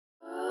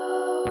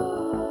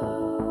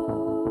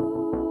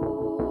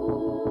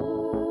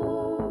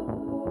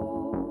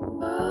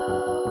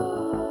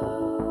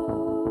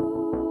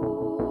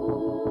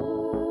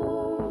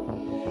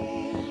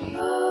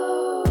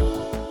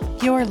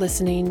You're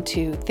listening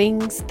to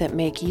Things That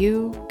Make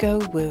You Go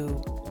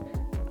Woo.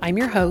 I'm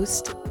your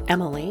host,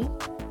 Emily,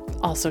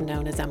 also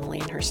known as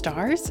Emily and Her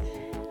Stars.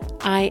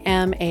 I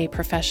am a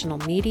professional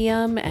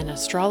medium and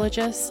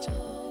astrologist,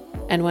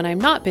 and when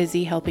I'm not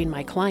busy helping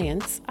my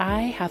clients,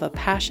 I have a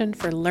passion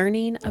for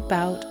learning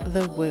about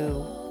the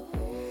woo.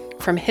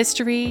 From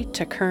history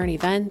to current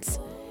events,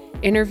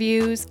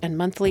 interviews, and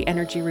monthly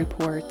energy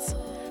reports,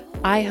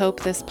 I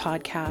hope this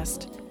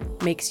podcast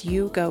makes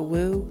you go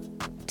woo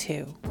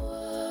too.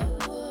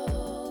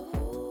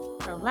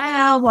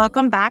 Hello,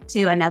 welcome back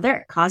to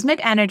another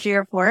Cosmic Energy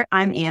Report.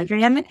 I'm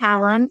Andrea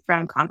McCallum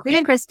from Concrete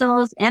and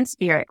Crystals and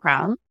Spirit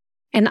Crown.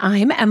 And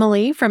I'm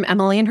Emily from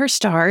Emily and Her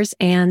Stars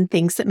and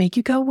Things That Make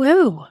You Go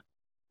Woo.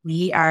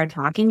 We are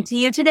talking to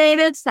you today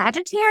about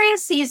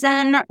Sagittarius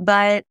season,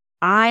 but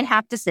I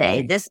have to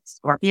say, this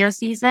Scorpio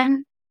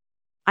season,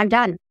 I'm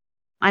done.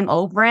 I'm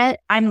over it.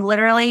 I'm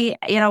literally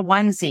in a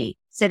onesie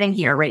sitting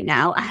here right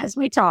now as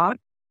we talk.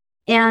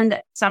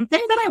 And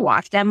something that I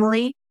watched,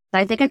 Emily,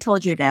 I think I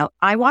told you about,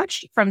 I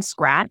watched From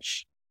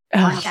Scratch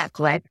on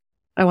Netflix.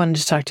 I wanted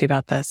to talk to you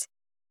about this.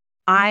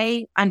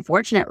 I,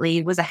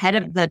 unfortunately, was ahead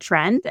of the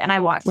trend and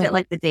I watched it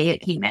like the day it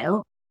came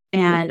out.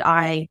 And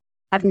I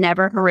have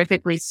never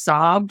horrifically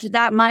sobbed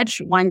that much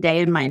one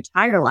day in my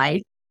entire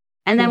life.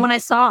 And then when I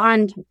saw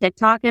on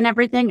TikTok and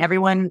everything,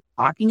 everyone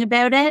talking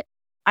about it,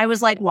 I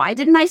was like, why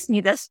didn't I see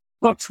this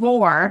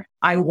before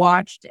I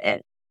watched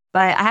it?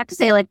 But I have to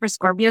say, like, for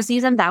Scorpio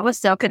season, that was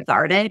so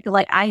cathartic.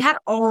 Like, I had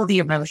all the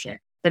emotion.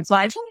 And so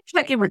I just want to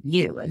check in with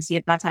you and see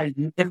if that's how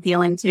you've been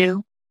feeling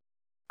too.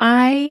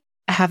 I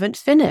haven't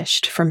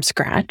finished From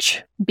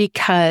Scratch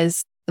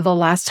because the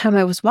last time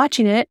I was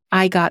watching it,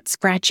 I got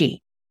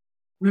scratchy.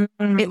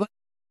 Mm-hmm. It was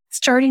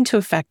starting to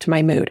affect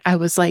my mood. I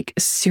was like,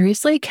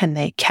 seriously, can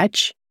they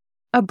catch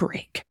a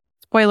break?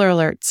 Spoiler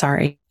alert,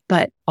 sorry,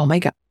 but oh my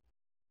God.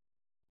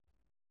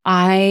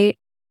 I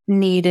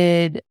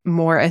needed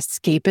more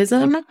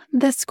escapism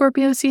this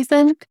Scorpio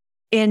season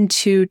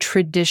into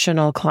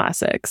traditional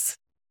classics.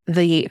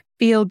 The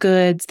feel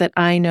goods that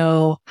I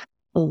know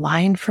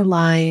line for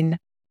line,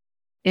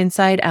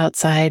 inside,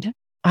 outside.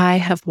 I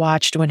have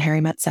watched When Harry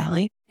Met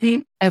Sally.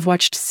 I've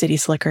watched City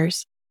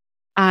Slickers.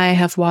 I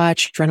have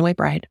watched Runaway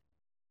Bride.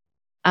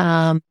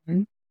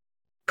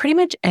 Pretty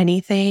much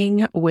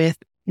anything with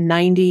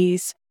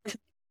 90s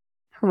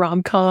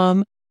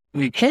rom-com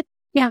hit.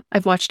 Yeah,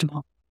 I've watched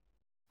them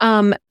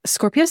all.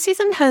 Scorpio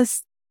season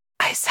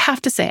I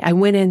have to say, I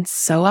went in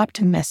so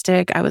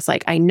optimistic. I was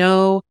like, I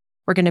know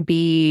we're going to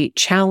be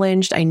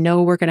challenged. I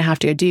know we're going to have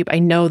to go deep. I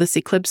know this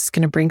eclipse is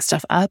going to bring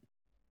stuff up.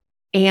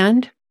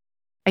 And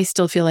I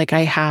still feel like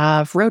I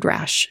have road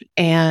rash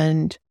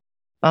and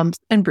bumps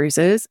and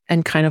bruises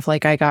and kind of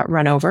like I got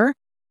run over.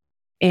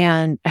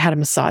 And I had a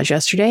massage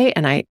yesterday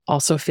and I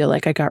also feel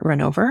like I got run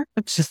over.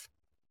 It's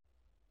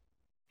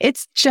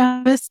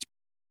just,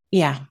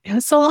 yeah,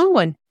 it's a long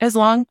one. As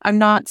long, I'm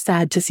not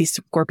sad to see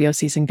Scorpio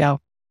season go.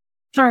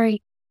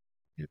 Sorry.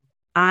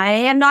 I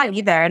am not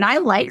either. And I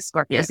like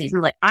Scorpio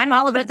season. Like, I'm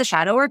all about the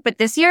shadow work, but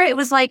this year it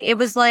was like,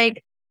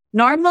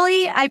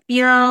 normally I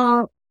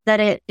feel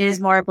that it is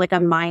more of like a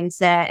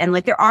mindset and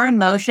like there are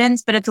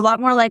emotions, but it's a lot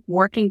more like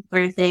working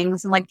through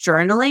things and like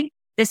journaling.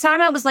 This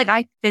time I was like,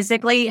 I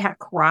physically have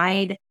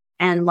cried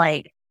and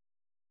like,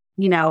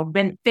 you know,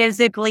 been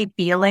physically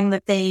feeling the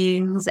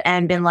things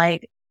and been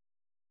like,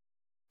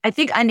 I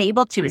think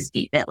unable to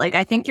escape it. Like,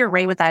 I think you're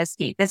right with that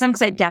escapism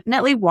because I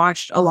definitely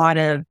watched a lot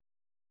of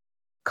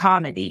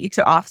comedy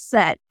to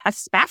offset,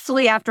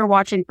 especially after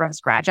watching From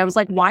Scratch. I was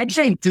like, why did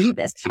I do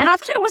this? And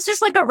after it was just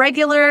like a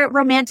regular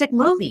romantic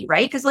movie,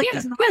 right? Because like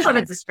there's no sort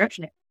of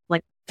description.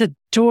 Like, it's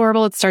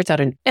adorable. It starts out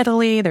in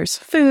Italy. There's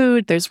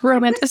food. There's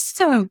romance. It's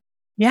so,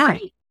 yeah.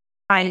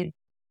 I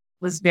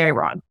was very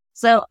wrong.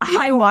 So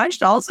I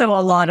watched also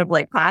a lot of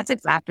like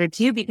classics after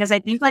too, because I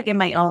think like in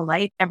my own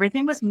life,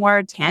 everything was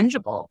more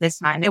tangible this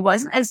time. It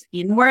wasn't as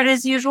inward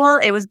as usual.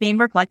 It was being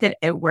reflected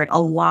outward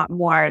a lot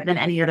more than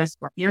any other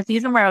Scorpio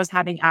season where I was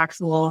having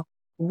actual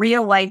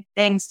real life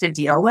things to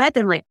deal with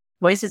and like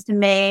choices to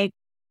make,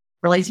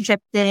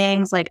 relationship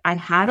things. Like I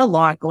had a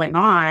lot going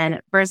on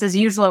versus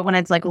usual when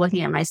it's like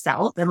looking at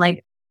myself and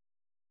like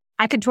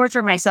I could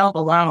torture myself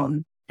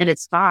alone and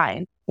it's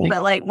fine.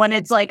 But like when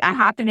it's like I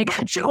have to make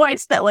a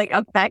choice that like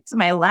affects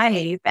my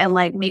life and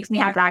like makes me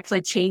have to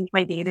actually change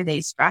my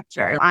day-to-day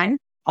structure, I'm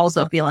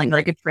also feeling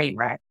like a train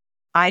wreck.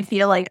 I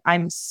feel like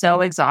I'm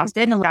so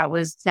exhausted and that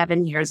was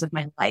 7 years of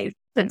my life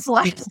since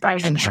last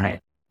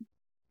time.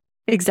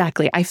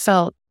 Exactly. I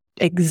felt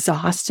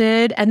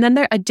exhausted. And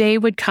then a day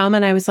would come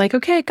and I was like,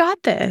 okay, I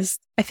got this.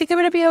 I think I'm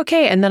going to be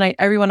okay. And then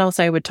everyone else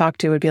I would talk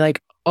to would be like,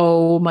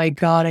 oh my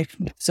God, I'm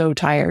so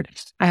tired.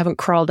 I haven't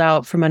crawled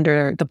out from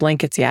under the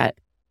blankets yet.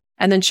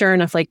 And then sure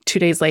enough, like 2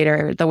 days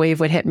later, the wave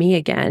would hit me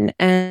again.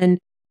 And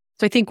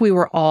so I think we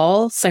were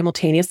all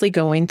simultaneously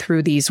going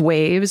through these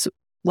waves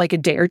like a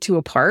day or two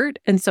apart.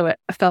 And so it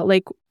felt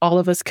like all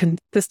of us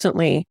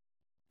consistently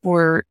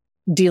were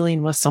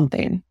dealing with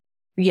something.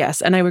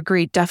 Yes. And I would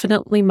agree,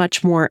 definitely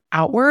much more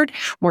outward,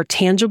 more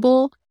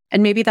tangible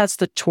And maybe that's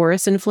the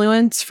Taurus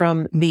influence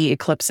from the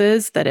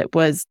eclipses, that it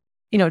was,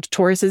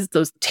 Taurus is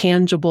those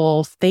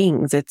tangible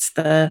things. It's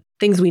the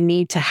things we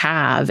need to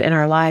have in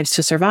our lives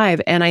to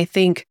survive. And I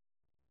think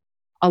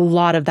a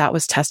lot of that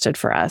was tested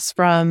for us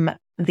from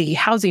the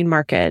housing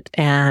market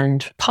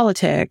and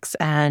politics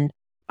and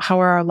how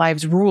are our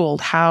lives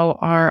ruled? How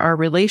are our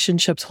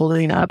relationships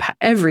holding up?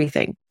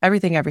 Everything.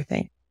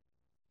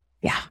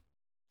 Yeah.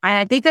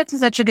 I think that's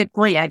such a good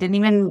point.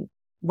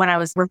 When I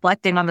was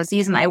reflecting on the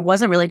season, I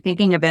wasn't really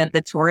thinking about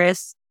the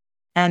Taurus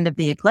and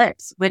the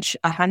eclipse, which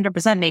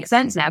 100% makes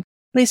sense now. At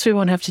least we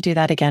won't have to do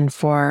that again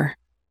for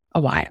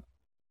a while.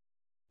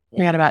 We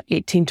got about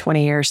 18,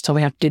 20 years till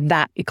we have to do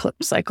that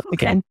eclipse cycle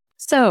again.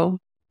 So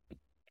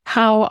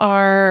how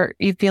are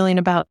you feeling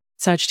about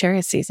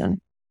Sagittarius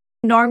season?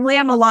 Normally,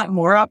 I'm a lot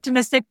more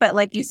optimistic, but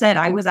like you said,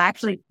 I was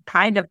actually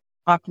kind of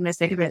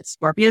optimistic about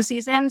Scorpio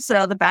season.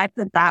 So the fact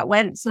that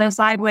went so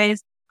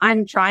sideways,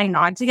 I'm trying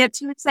not to get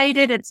too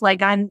excited. It's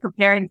like I'm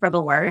preparing for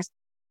the worst,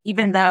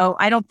 even though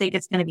I don't think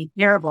it's going to be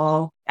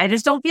terrible. I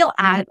just don't feel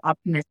as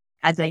optimistic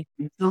as I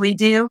usually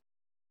do.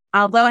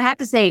 Although I have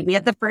to say, we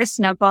had the first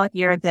snowfall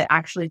here that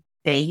actually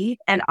stayed,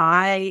 and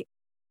I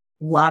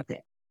loved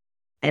it.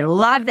 I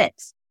loved it.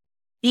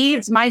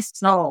 Feeds my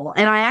soul.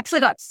 And I actually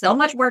got so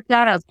much work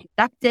done. I was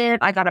productive.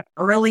 I got up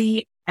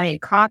early. I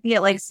made coffee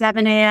at like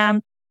 7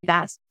 a.m.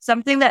 That's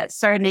something that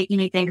started making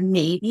me think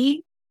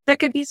maybe there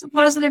could be some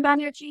positive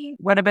energy.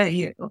 What about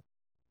you?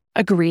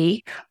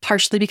 Agree.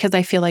 Partially because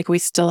I feel like we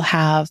still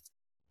have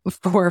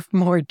 4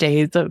 more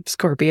days of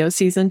Scorpio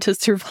season to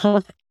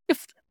survive.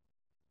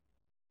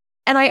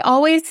 And I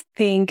always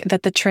think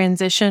that the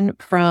transition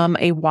from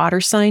a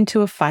water sign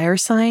to a fire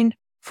sign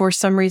for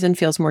some reason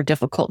feels more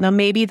difficult. Now,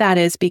 maybe that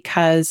is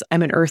because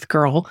I'm an earth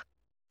girl,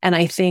 and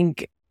I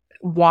think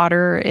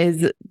water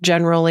is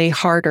generally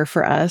harder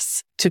for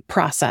us to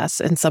process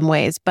in some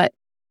ways. But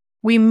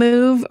we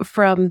move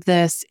from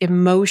this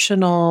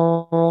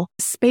emotional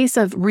space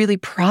of really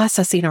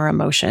processing our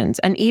emotions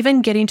and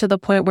even getting to the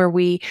point where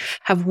we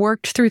have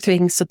worked through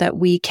things so that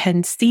we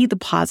can see the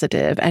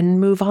positive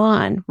and move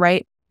on,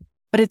 right?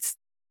 But it's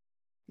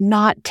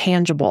not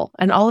tangible.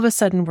 And all of a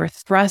sudden we're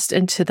thrust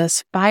into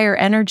this fire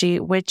energy,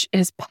 which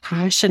is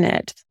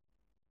passionate.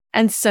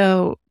 And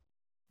so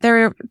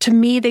to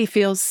me, they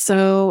feel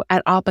so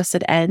at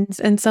opposite ends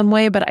in some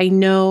way, but I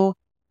know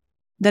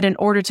that in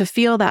order to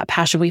feel that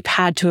passion, we've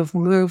had to have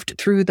moved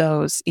through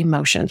those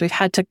emotions. We've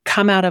had to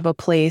come out of a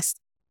place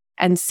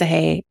and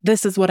say,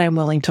 this is what I'm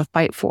willing to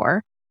fight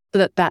for, so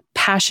that that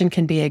passion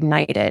can be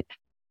ignited.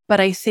 But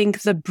I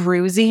think the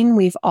bruising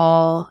we've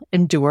all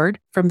endured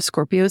from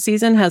Scorpio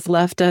season has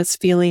left us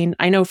feeling,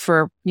 I know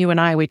for you and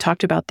I, we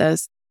talked about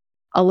this,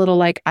 a little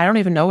like, I don't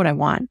even know what I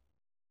want.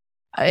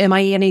 Am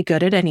I any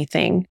good at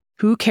anything?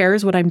 Who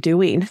cares what I'm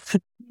doing?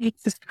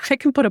 I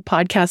can put a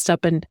podcast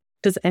up and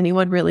does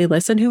anyone really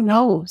listen? Who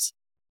knows?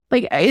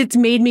 Like, it's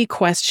made me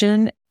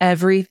question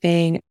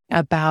everything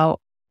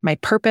about my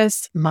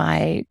purpose,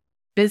 my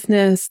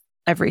business,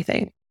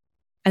 everything.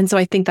 And so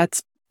I think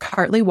that's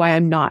partly why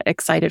I'm not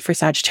excited for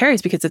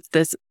Sagittarius, because it's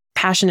this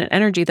passionate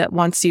energy that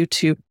wants you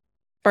to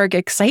spark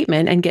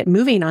excitement and get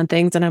moving on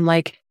things. And I'm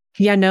like,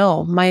 yeah,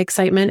 no, my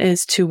excitement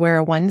is to wear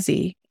a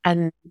onesie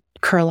and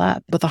curl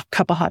up with a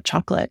cup of hot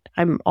chocolate.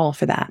 I'm all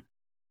for that.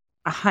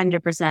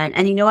 100%.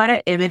 And you know what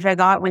an image I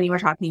got when you were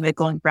talking about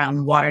going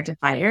from water to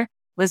fire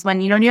was when,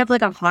 you have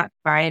like a hot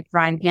frying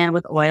pan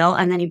with oil,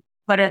 and then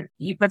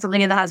you put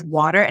something in that has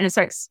water and it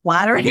starts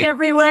splattering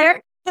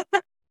everywhere.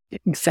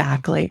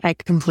 Exactly. I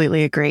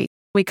completely agree.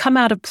 We come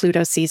out of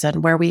Pluto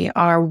season where we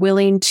are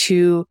willing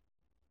to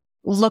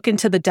look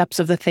into the depths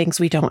of the things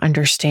we don't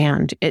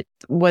understand. It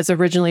was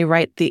originally,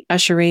 the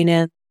ushering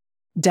in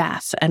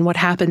death and what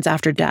happens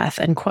after death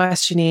and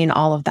questioning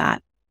all of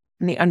that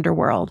in the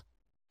underworld.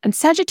 And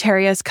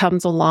Sagittarius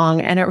comes along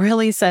and it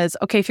really says,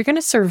 okay, if you're going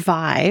to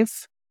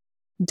survive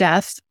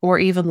death or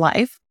even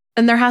life,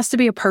 then there has to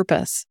be a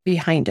purpose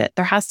behind it.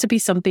 There has to be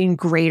something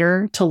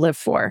greater to live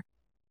for.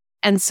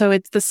 And so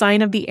it's the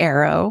sign of the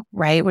arrow,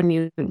 right? When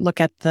you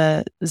look at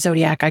the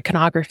zodiac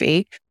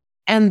iconography,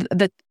 and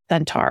the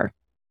centaur.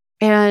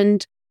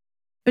 And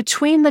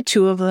between the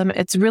two of them,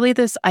 it's really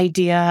this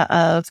idea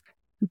of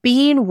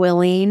being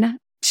willing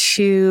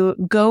to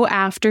go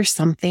after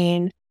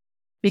something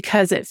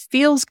because it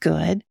feels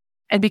good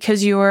and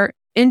because you're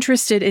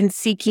interested in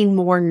seeking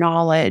more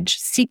knowledge,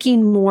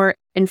 seeking more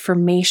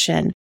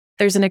information.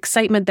 There's an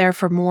excitement there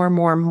for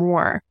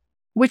more,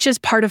 which is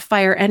part of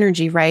fire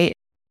energy, right?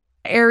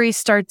 Aries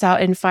starts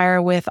out in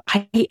fire with,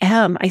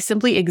 I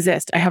simply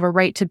exist. I have a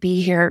right to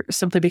be here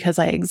simply because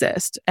I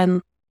exist.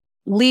 And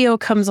Leo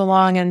comes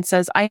along and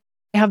says, I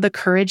have the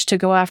courage to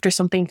go after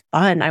something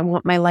fun. I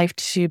want my life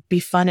to be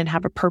fun and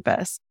have a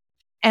purpose.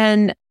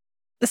 And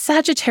the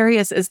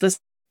Sagittarius is the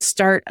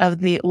start of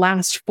the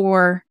last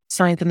 4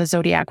 signs in the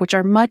zodiac, which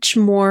are much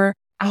more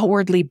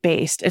outwardly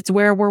based. It's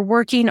where we're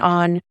working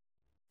on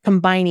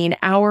combining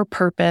our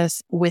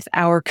purpose with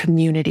our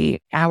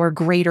community, our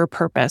greater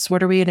purpose.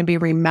 What are we going to be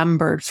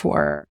remembered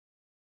for?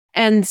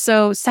 And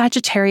so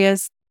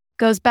Sagittarius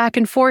goes back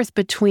and forth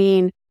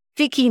between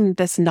seeking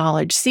this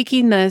knowledge,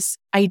 seeking this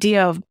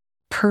idea of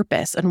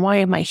purpose and why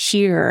am I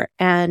here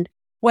and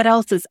what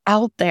else is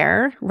out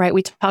there, right?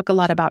 We talk a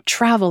lot about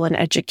travel and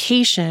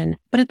education,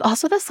 but it's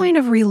also the sign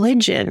of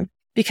religion,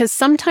 because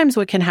sometimes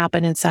what can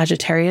happen in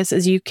Sagittarius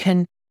is you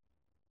can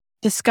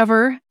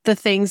discover the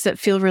things that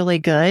feel really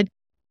good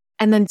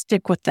and then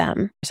stick with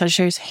them.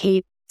 Sagittarius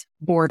hate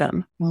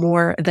boredom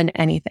more than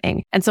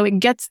anything. And so it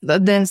gets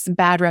this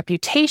bad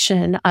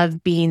reputation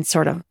of being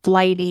sort of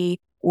flighty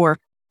or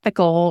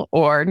fickle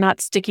or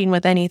not sticking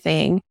with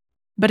anything.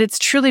 But it's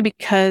truly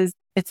because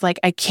it's like,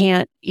 I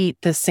can't eat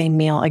the same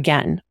meal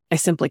again. I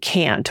simply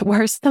can't.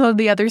 Whereas some of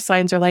the other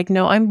signs are like,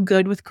 no, I'm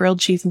good with grilled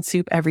cheese and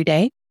soup every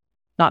day.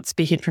 Not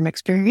speaking from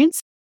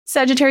experience.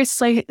 Sagittarius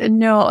is like,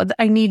 no,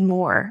 I need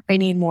more. I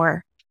need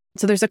more.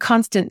 So there's a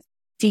constant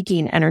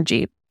seeking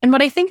energy. And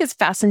what I think is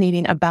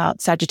fascinating about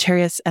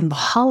Sagittarius and the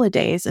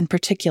holidays in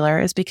particular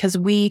is because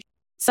we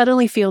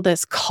suddenly feel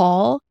this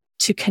call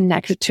to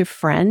connect to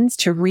friends,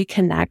 to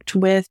reconnect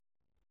with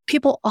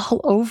people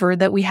all over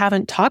that we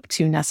haven't talked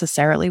to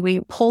necessarily. We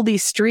pull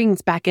these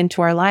strings back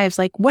into our lives.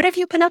 Like, what have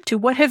you been up to?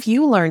 What have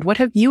you learned? What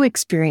have you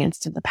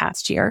experienced in the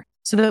past year?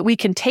 So that we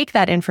can take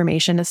that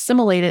information,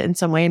 assimilate it in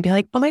some way and be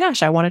like, oh my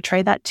gosh, I want to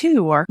try that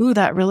too. Or, ooh,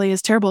 that really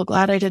is terrible.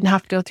 Glad I didn't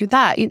have to go through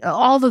that. You know,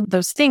 all of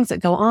those things that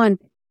go on.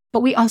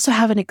 But we also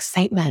have an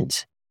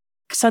excitement.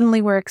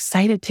 Suddenly we're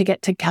excited to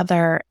get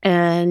together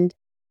and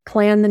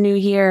plan the new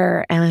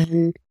year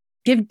and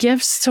give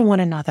gifts to one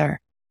another.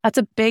 That's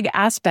a big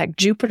aspect.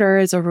 Jupiter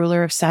is a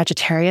ruler of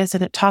Sagittarius,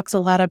 and it talks a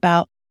lot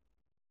about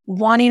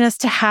wanting us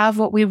to have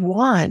what we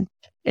want.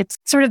 It's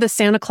sort of the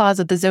Santa Claus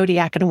of the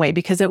zodiac in a way,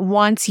 because it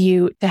wants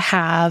you to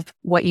have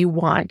what you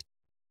want.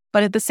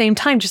 But at the same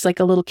time, just like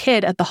a little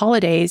kid at the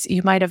holidays,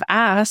 you might have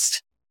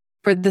asked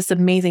for this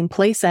amazing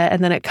playset,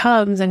 and then it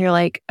comes and you're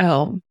like,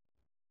 oh,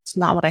 it's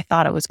not what I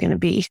thought it was going to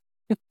be.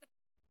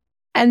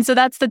 And so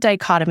that's the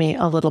dichotomy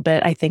a little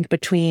bit, I think,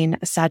 between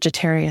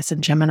Sagittarius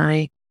and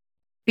Gemini.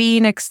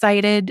 Being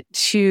excited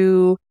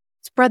to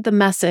spread the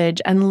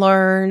message and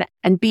learn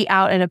and be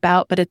out and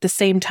about, but at the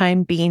same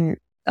time being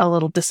a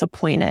little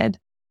disappointed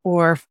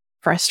or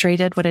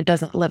frustrated when it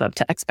doesn't live up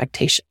to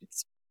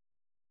expectations.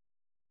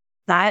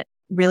 That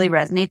really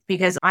resonates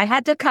because I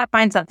had to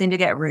find something to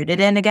get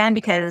rooted in again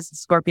because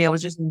Scorpio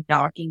was just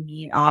knocking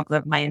me off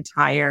of my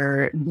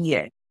entire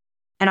being.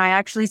 And I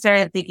actually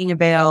started thinking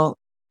about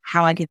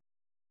how I could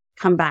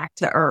come back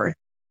to Earth,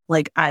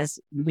 like as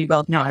we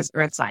both know as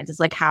Earth signs. It's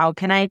like, how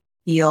can I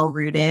feel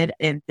rooted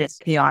in this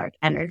chaotic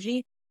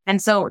energy?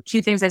 And so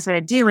two things I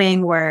started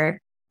doing were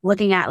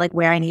looking at like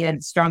where I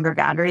needed stronger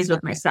boundaries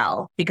with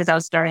myself because I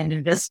was starting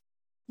to just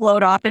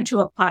float off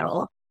into a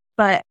puddle.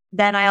 But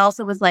then I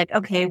also was like,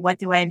 okay, what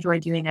do I enjoy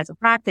doing as a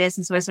practice?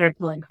 And so I started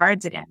pulling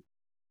cards again.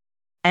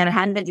 And I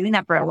hadn't been doing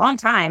that for a long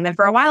time. And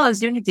for a while, I was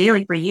doing it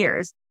daily for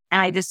years. And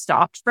I just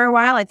stopped for a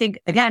while. I think,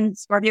 again,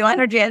 Scorpio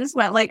energy, I just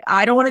went like,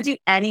 I don't want to do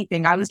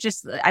anything. I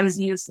was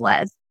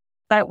useless.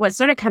 But what's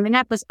sort of coming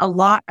up was a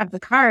lot of the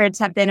cards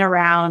have been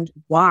around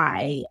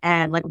why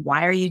and like,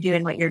 why are you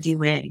doing what you're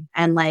doing?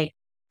 And like,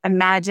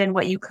 imagine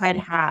what you could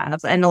have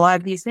and a lot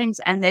of these things.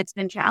 And it's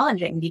been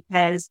challenging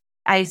because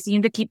I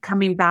seem to keep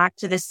coming back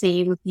to the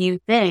same few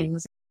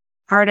things.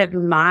 Part of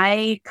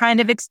my kind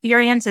of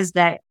experience is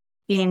that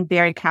being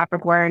very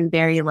Capricorn,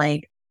 very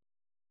like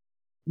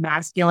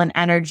masculine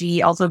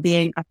energy, also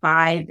being a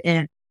 5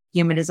 in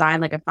human design,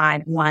 like a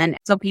 5/1.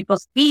 So people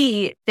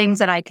see things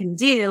that I can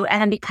do.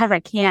 And because I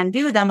can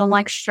do them, I'm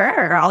like,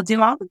 sure, I'll do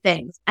all the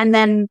things. And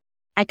then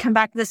I come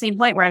back to the same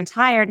point where I'm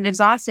tired and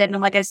exhausted. And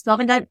I'm like, I still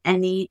haven't done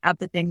any of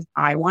the things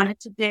I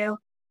wanted to do.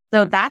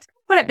 So that's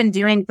what I've been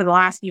doing for the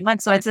last few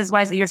months. So it's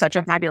why you're such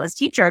a fabulous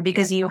teacher,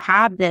 because you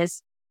have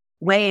this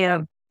way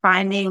of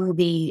finding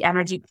the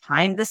energy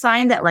behind the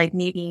sign that like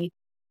maybe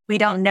we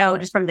don't know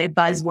just from the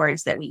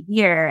buzzwords that we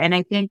hear. And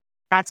I think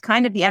that's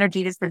kind of the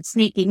energy that's been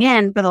sneaking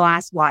in for the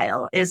last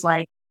while is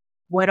like,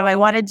 what do I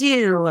want to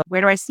do?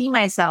 Where do I see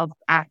myself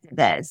after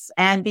this?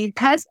 And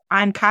because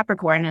I'm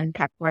Capricorn and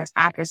Capricorn's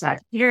after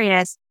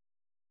Sagittarius,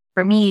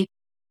 for me,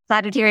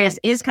 Sagittarius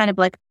is kind of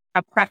like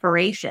a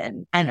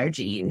preparation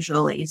energy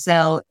usually.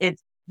 So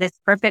it's this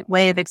perfect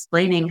way of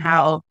explaining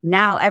how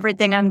now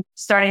everything I'm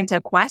starting to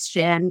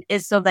question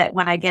is so that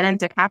when I get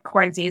into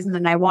Capricorn season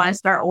and I want to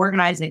start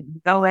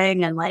organizing,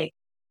 going and like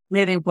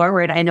moving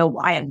forward, I know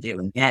why I'm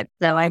doing it.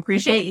 So I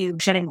appreciate you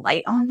shedding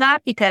light on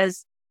that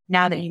because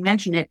now that you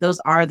mention it, those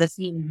are the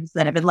themes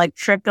that have been like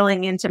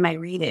trickling into my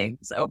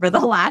readings over the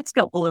last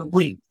couple of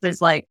weeks.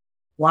 It's like,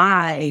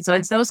 why? So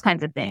it's those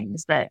kinds of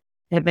things that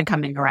have been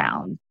coming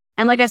around.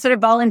 And like I started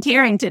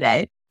volunteering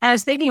today. And I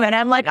was thinking about it.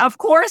 I'm like, of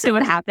course it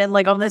would happen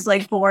like on this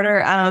like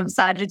border of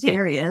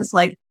Sagittarius,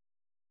 like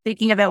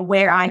thinking about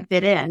where I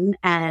fit in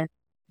and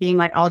being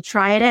like, I'll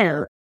try it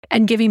out.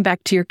 And giving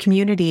back to your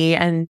community.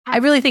 And I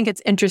really think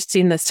it's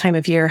interesting this time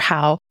of year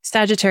how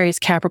Sagittarius,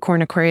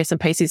 Capricorn, Aquarius, and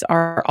Pisces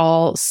are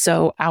all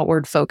so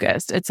outward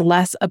focused. It's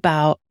less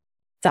about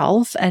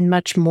self and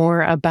much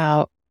more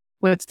about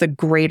what's the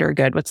greater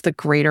good, what's the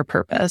greater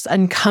purpose.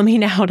 And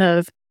coming out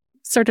of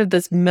sort of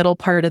this middle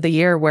part of the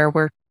year where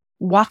we're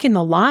walking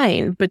the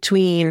line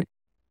between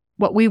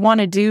what we want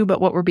to do, but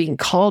what we're being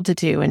called to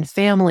do, and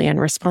family and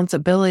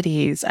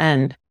responsibilities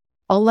and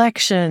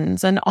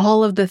elections and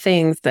all of the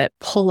things that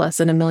pull us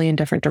in a million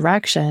different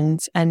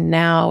directions. And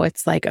now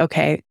it's like,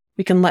 okay,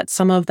 we can let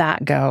some of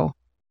that go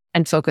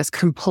and focus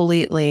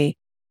completely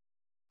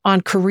on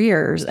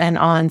careers and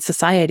on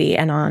society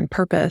and on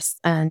purpose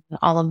and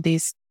all of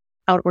these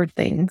outward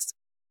things.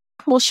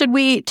 Well, should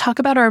we talk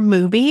about our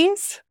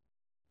movies?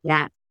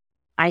 Yeah,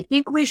 I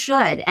think we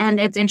should. And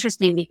it's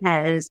interesting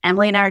because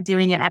Emily and I are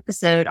doing an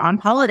episode on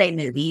holiday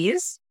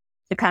movies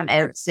to come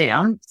out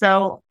soon.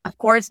 So, of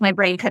course, my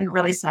brain couldn't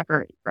really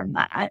separate from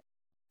that.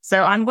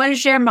 So I'm going to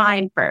share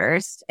mine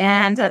first.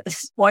 And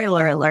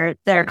spoiler alert,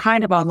 they're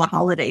kind of on the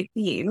holiday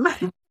theme.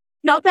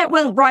 Not that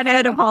we'll run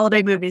out of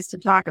holiday movies to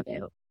talk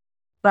about,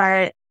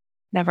 but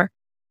Never.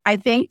 I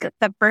think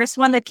the first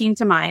one that came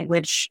to mind,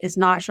 which is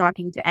not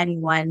shocking to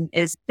anyone,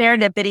 is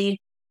Serendipity.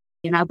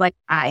 You know, like,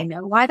 I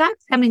know why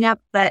that's coming up,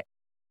 but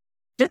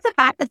just the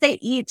fact that they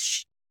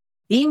each,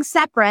 being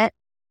separate,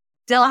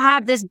 still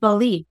have this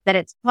belief that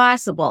it's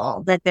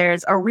possible, that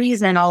there's a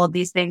reason all of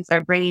these things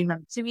are bringing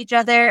them to each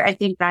other. I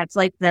think that's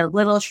like the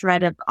little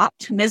shred of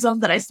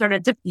optimism that I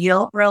started to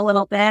feel for a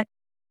little bit.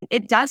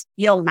 It does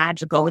feel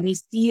magical when you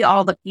see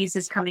all the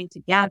pieces coming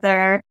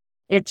together.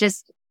 It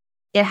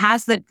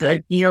has the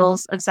good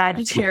feels of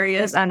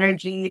Sagittarius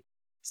energy.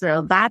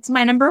 So that's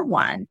my number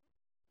one.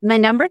 My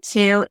number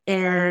two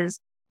is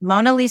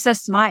Mona Lisa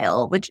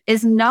Smile, which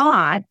is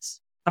not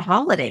a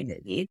holiday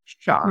movie.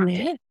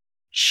 Shocking.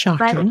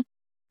 Shocking.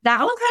 That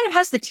one kind of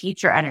has the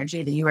teacher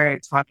energy that you were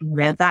talking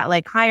about, that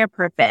like higher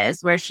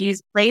purpose, where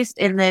she's placed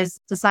in this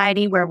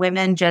society where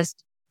women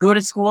just go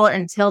to school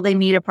until they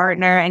meet a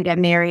partner and get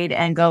married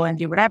and go and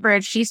do whatever.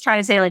 And she's trying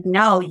to say like,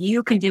 no,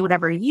 you can do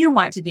whatever you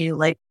want to do.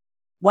 Like,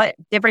 what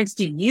difference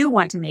do you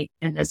want to make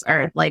in this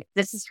earth? Like,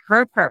 this is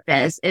her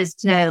purpose, is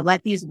to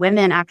let these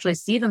women actually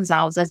see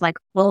themselves as like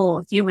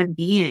full human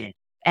beings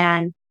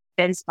and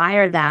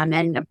inspire them.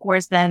 And of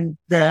course, then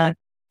the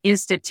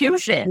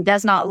institution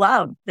does not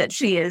love that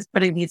she is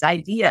putting these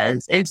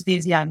ideas into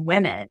these young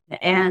women.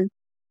 And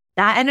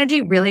that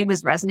energy really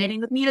was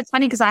resonating with me. And it's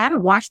funny because I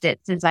haven't watched it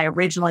since I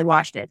originally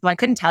watched it. So I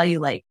couldn't tell you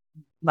like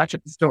much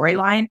of the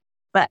storyline,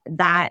 but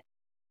that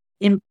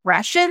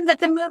impression that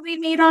the movie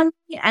made on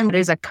me, and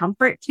there's a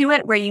comfort to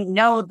it where you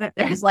know that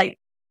there's like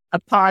a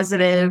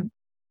positive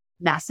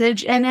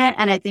message in it.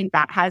 And I think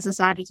that has a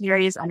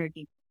Sagittarius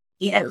energy,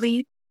 at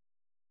least.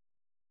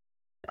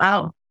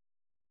 Oh,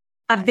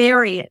 a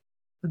very,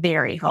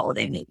 very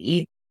holiday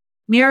movie,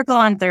 Miracle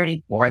on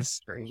 34th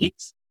Street.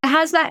 It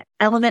has that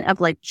element of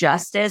like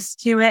justice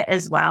to it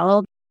as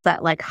well,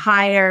 that like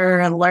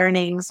higher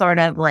learning sort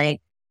of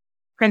like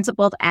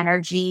principled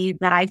energy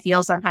that I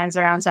feel sometimes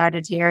around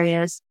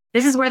Sagittarius.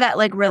 This is where that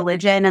like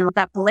religion and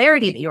that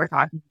polarity that you were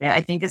talking about,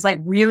 I think is like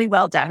really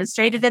well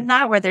demonstrated in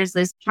that, where there's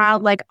this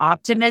childlike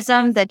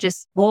optimism that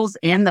just pulls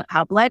in the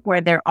public,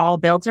 where they're all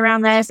built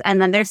around this. And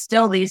then there's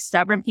still these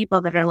stubborn people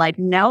that are like,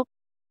 nope,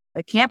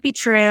 it can't be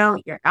true.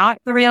 You're not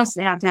the real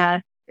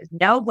Santa. There's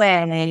no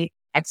way.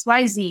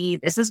 XYZ,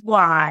 this is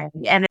why.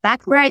 And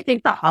that's where I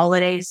think the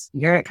holiday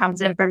spirit comes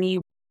in for me.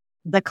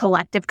 The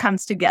collective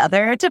comes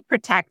together to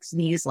protect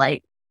these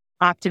like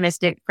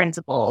optimistic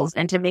principles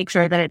and to make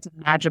sure that it's a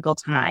magical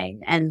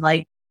time. And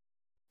like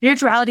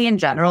spirituality in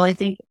general, I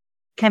think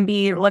can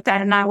be looked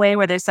at in that way,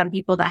 where there's some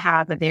people that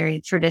have a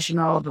very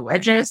traditional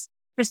religious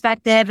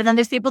perspective. And then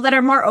there's people that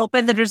are more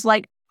open, that are just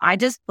like, I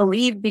just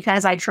believe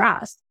because I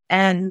trust.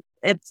 And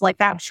it's like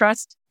that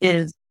trust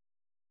is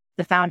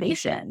the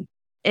foundation.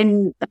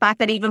 And the fact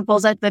that he even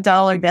pulls out the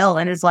dollar bill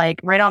and is like,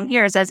 right on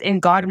here, it says, in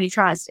God we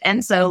trust.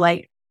 And so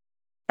like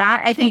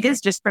that, I think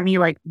is just for me,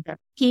 like the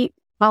peak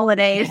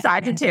holiday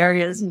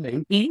Sagittarius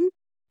movie.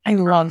 I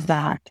love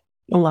that.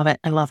 I love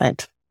it. I love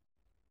it.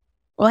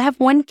 Well, I have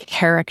one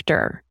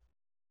character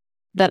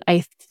that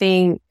I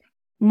think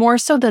more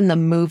so than the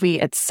movie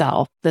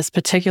itself, this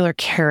particular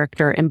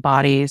character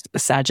embodies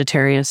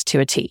Sagittarius to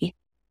a T.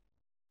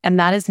 And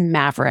that is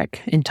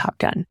Maverick in Top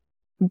Gun,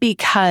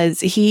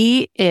 because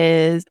he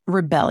is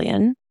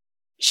rebellion.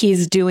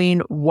 He's doing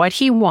what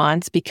he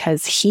wants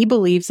because he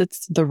believes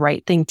it's the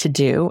right thing to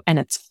do, and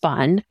it's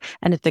fun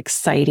and it's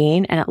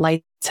exciting and it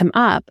lights him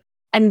up.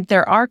 And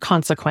there are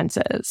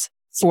consequences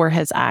for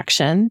his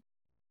action.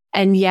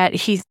 And yet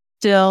he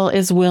still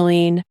is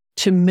willing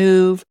to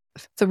move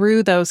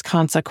through those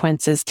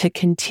consequences to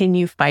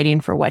continue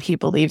fighting for what he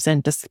believes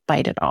in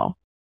despite it all.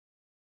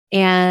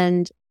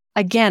 And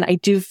again, I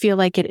do feel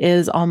like it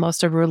is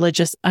almost a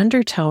religious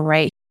undertone,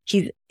 right?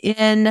 He's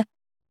in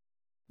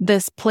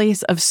this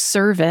place of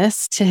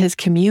service to his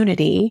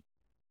community,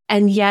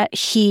 and yet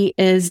he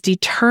is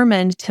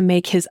determined to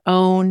make his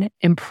own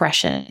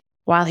impression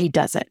while he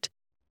does it.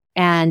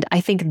 And I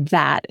think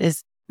that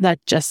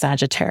just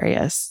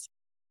Sagittarius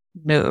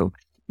move.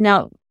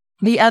 Now,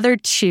 the other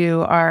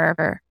two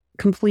are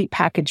complete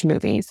package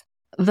movies.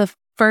 The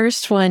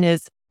first one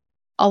is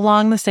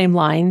along the same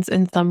lines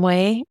in some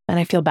way, and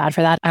I feel bad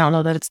for that. I don't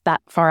know that it's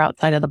that far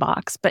outside of the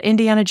box, but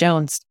Indiana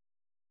Jones.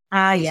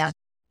 Yeah.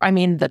 I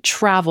mean, the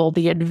travel,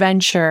 the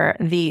adventure,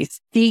 the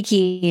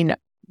seeking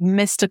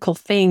mystical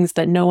things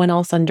that no one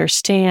else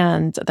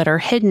understands that are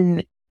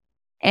hidden,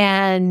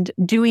 and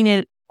doing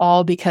it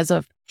all because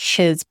of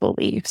his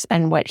beliefs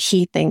and what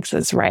he thinks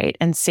is right,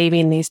 and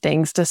saving these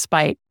things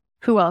despite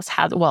who else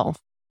has, well,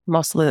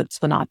 mostly it's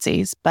the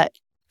Nazis, but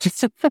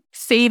just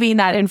saving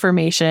that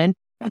information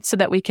so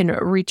that we can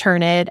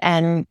return it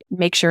and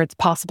make sure it's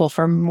possible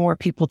for more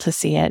people to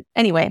see it.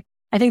 Anyway,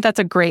 I think that's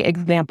a great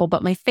example,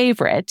 but my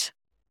favorite,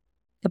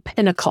 the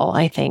pinnacle,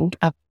 I think,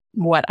 of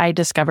what I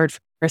discovered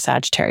for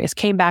Sagittarius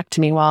came back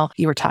to me while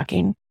you were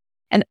talking.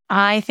 And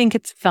I think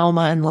it's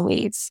Thelma and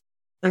Louise.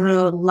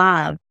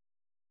 Love.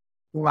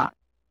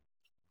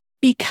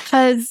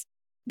 Because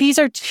these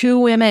are two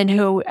women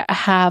who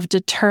have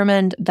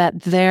determined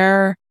that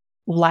their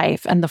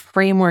life and the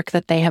framework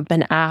that they have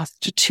been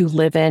asked to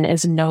live in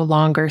is no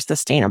longer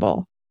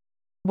sustainable.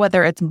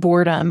 Whether it's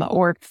boredom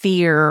or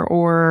fear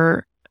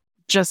or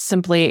just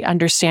simply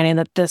understanding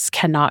that this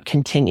cannot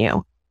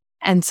continue.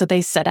 And so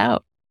they set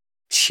out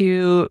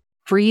to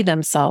free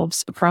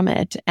themselves from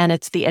it. And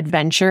it's the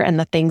adventure and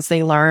the things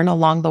they learn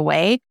along the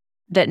way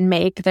that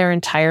make their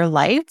entire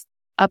life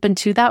up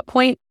until that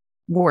point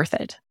worth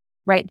it,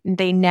 right?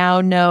 They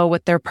now know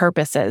what their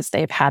purpose is.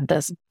 They've had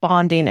this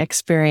bonding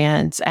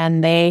experience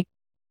and they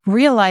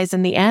realize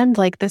in the end,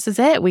 like, this is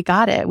it. We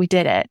got it. We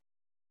did it.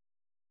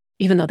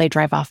 Even though they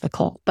drive off the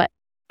coal. But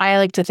I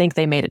like to think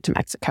they made it to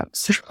Mexico.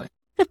 So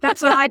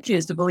that's what I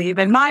choose to believe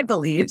in my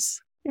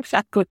beliefs.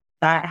 Exactly.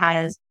 That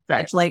has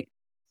such like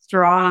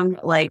strong,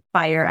 like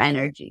fire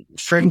energy.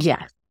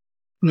 Yes.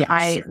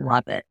 I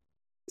love it.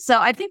 So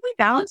I think we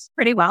balanced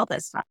pretty well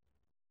this time.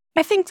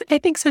 I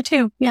think so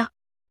too. Yeah.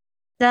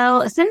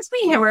 So since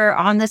we were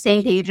on the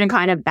same page and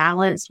kind of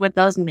balanced with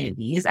those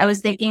movies, I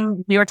was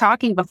thinking, we were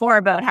talking before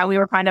about how we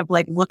were kind of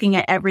like looking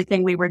at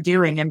everything we were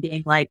doing and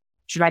being like,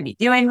 should I be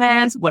doing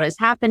this? What is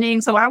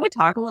happening? So I would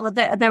talk a little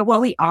bit about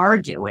what we are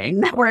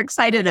doing that we're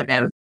excited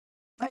about.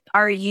 What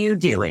are you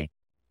doing?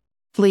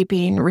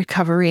 Sleeping,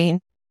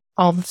 recovering,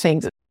 all the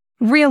things.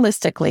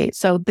 Realistically,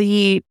 so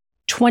the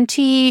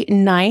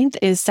 29th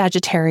is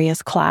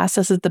Sagittarius class.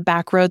 This is the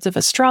Backroads of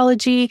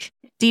Astrology,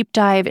 deep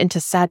dive into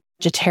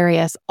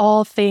Sagittarius,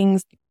 all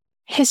things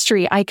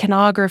history,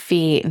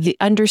 iconography, the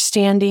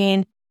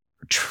understanding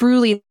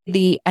truly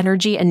the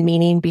energy and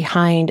meaning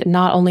behind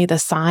not only the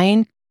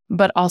sign,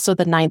 but also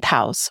the 9th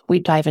house. We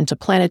dive into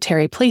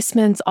planetary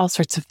placements, all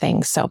sorts of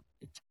things. So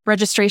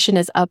registration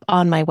is up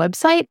on my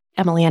website,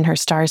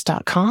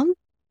 emilyandherstars.com.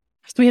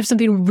 So we have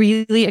something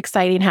really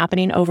exciting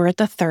happening over at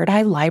the Third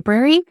Eye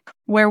Library,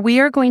 where we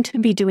are going to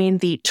be doing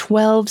the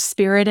 12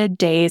 Spirited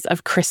Days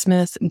of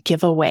Christmas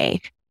giveaway.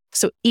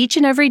 So each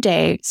and every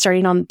day,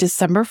 starting on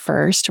December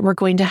 1st, we're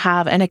going to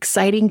have an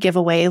exciting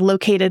giveaway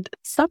located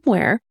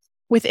somewhere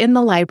within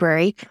the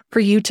library for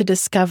you to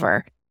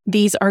discover.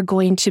 These are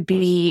going to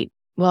be,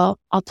 well,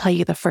 I'll tell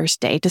you the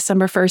first day.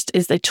 December 1st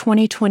is the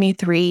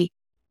 2023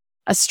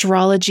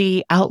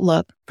 astrology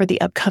outlook for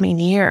the upcoming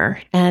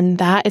year. And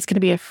that is going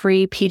to be a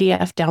free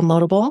PDF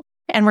downloadable.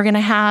 And we're going to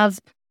have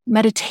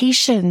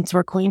meditations.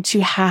 We're going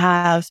to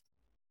have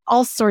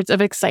all sorts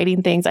of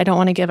exciting things. I don't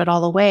want to give it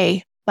all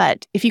away,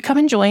 but if you come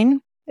and join,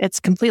 it's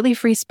completely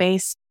free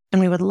space and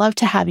we would love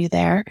to have you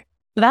there.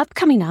 So that's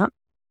coming up.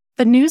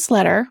 The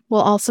newsletter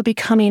will also be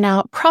coming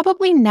out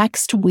probably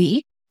next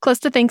week, close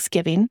to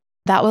Thanksgiving.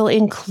 That will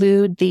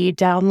include the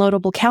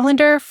downloadable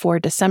calendar for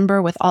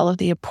December with all of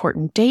the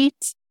important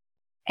dates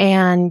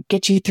and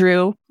get you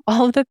through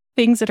all of the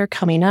things that are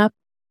coming up.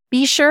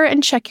 Be sure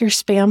and check your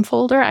spam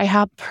folder. I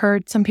have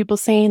heard some people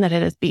saying that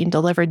it is being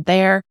delivered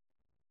there.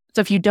 So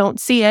if you don't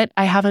see it,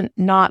 I haven't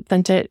not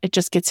sent it. It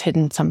just gets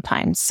hidden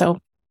sometimes. So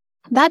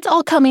that's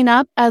all coming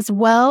up, as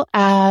well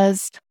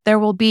as there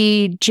will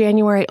be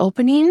January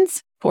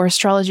openings for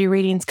astrology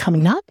readings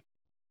coming up.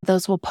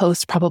 Those will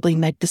post probably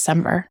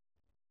mid-December.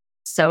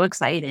 So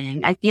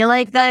exciting. I feel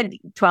like the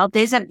 12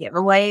 days of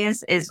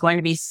giveaways is going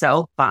to be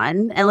so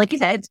fun. And like you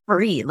said, it's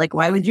free. Like,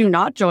 why would you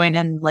not join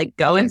and like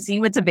go and see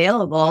what's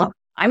available?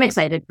 I'm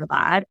excited for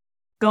that.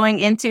 Going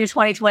into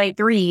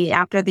 2023,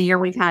 after the year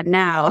we've had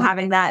now,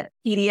 having that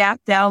PDF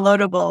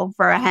downloadable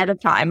for ahead of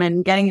time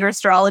and getting your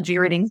astrology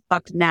readings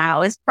booked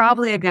now is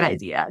probably a good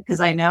idea, because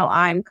I know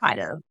I'm kind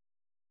of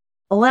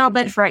a little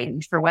bit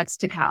frightened for what's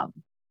to come.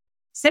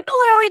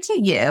 Similarly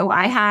to you,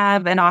 I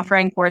have an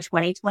offering for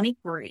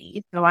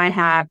 2023. So I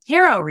have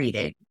tarot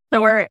reading.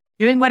 So we're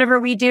doing whatever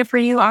we do for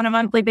you on a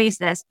monthly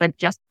basis, but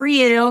just for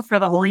you for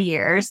the whole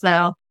year.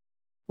 So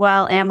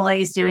while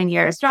Emily's doing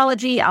your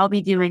astrology, I'll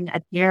be doing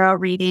a tarot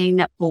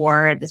reading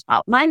for the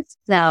 12 months.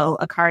 So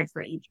a card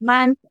for each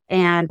month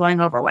and going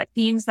over what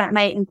themes that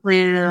might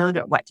include,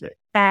 what to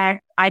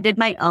expect. I did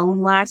my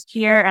own last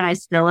year and I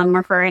still am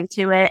referring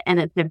to it,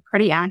 and it's been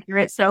pretty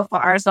accurate so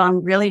far. So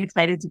I'm really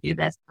excited to do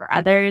this for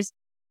others.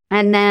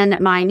 And then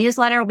my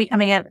newsletter will be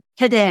coming out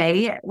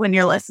today when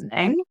you're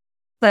listening.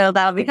 So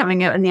that'll be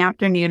coming out in the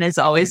afternoon as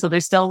always. So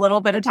there's still a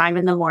little bit of time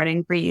in the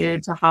morning for you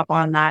to hop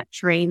on that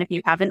train if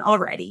you haven't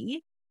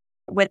already.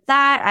 With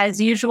that, as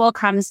usual,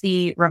 comes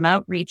the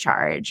remote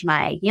recharge,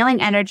 my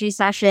healing energy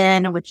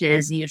session, which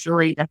is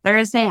usually the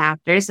Thursday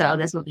after. So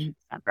this will be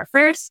December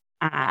 1st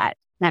at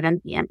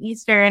 7 p.m.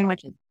 Eastern,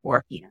 which is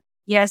 4 p.m.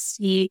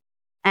 EST.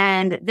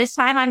 And this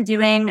time I'm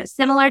doing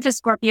similar to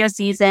Scorpio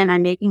season.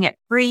 I'm making it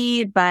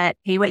free, but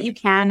pay what you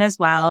can as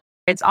well.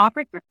 It's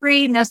offered for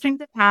free, no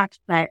strings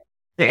attached, but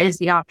there is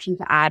the option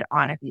to add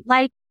on if you'd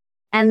like.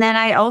 And then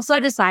I also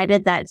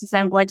decided that since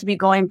I'm going to be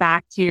going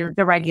back to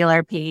the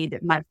regular paid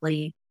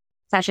monthly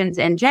sessions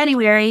in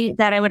January,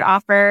 that I would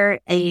offer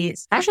a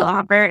special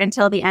offer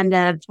until the end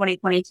of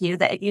 2022,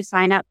 that if you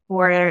sign up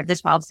for the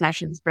 12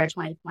 sessions for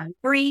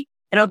 2023,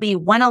 it'll be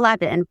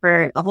 $111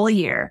 for the whole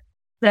year.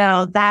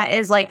 So that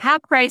is like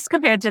half price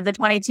compared to the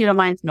 22 a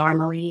month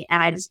normally.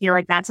 And I just feel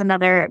like that's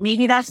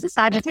maybe that's the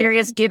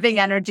Sagittarius giving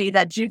energy,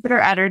 that Jupiter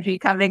energy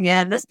coming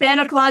in, the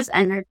Santa Claus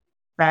energy.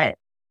 But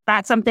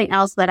that's something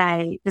else that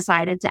I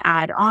decided to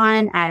add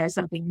on as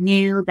something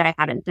new that I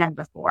hadn't done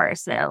before.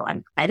 So I'm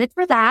excited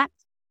for that.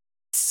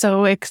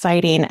 So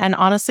exciting. And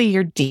honestly,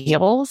 your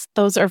deals,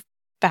 those are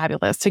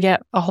fabulous. To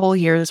get a whole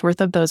year's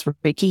worth of those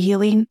Reiki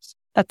healings,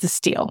 that's a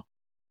steal.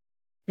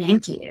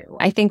 Thank you.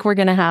 I think we're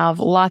going to have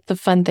lots of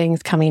fun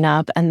things coming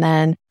up. And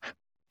then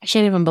I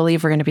can't even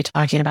believe we're going to be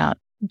talking about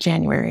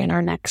January in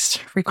our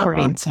next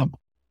recording. So,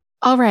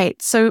 all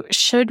right. So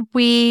should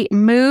we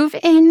move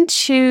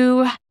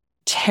into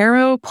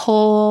tarot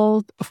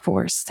pull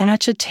for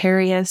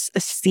Sagittarius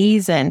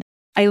season?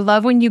 I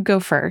love when you go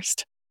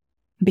first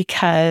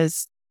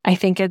because I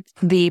think it's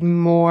the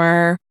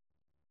more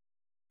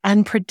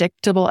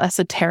unpredictable,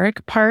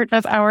 esoteric part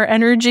of our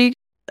energy.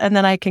 And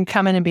then I can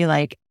come in and be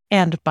like,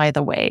 and by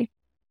the way,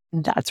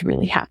 that's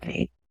really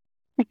happening.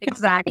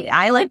 Exactly.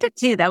 I liked it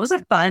too. That was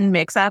a fun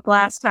mix up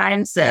last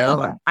time.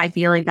 So I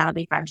feel like that'll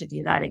be fun to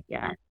do that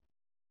again.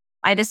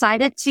 I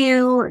decided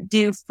to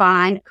do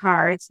 5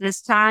 cards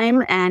this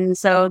time. And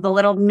so the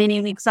little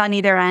mini weeks on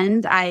either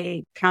end,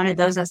 I counted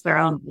those as their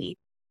own week.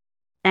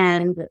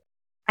 And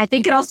I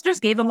think it also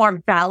just gave a more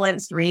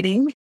balanced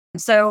reading.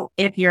 So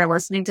if you're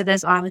listening to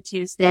this on a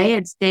Tuesday,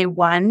 it's day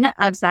 1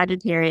 of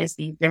Sagittarius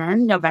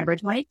season, November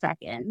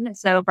 22nd.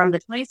 So from the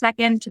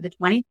 22nd to the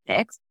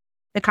 26th,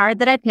 the card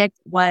that I picked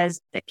was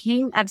the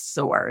King of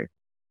Swords.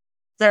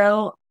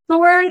 So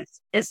Swords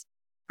is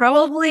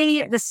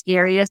probably the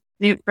scariest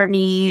suit for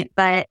me,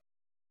 but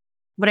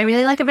what I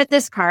really like about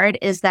this card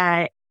is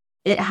that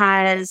it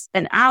has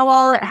an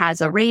owl, it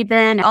has a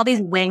raven, all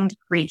these winged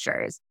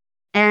creatures.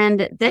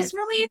 And this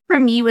really, for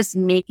me, was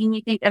making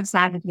me think of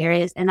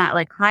Sagittarius in that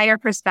like higher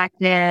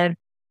perspective,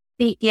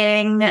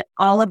 seeking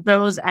all of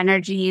those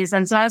energies.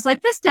 And so I was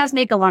like, this does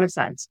make a lot of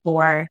sense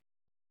for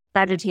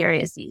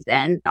Sagittarius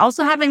season.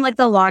 Also having like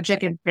the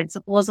logic and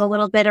principles a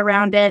little bit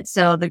around it.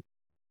 So the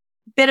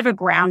bit of a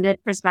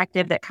grounded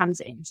perspective that comes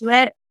into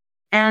it.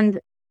 And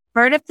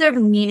part of the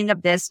meaning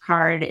of this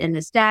card in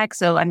this deck,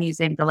 so I'm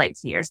using the Light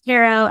Seers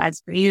Tarot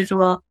as per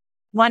usual.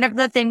 One of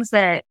the things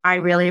that I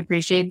really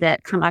appreciate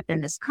that come up in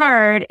this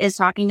card is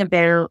talking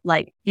about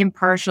like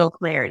impartial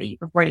clarity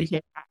before you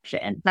take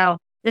action. So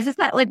this is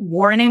that like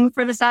warning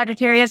for the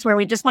Sagittarius where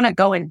we just want to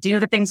go and do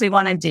the things we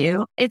want to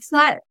do. It's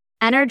that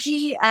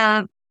energy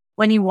of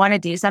when you want to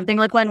do something,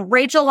 like when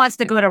Rachel wants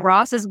to go to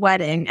Ross's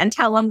wedding and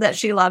tell him that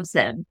she loves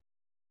him,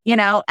 you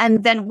know,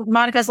 and then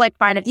Monica's like,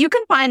 fine, if you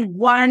can find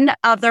one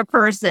other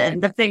person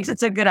that thinks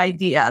it's a good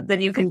idea,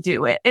 then you can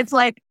do it. It's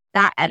like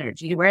that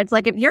energy where it's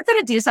like, if you're going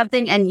to do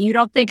something and you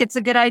don't think it's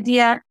a good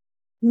idea,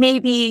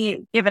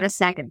 maybe give it a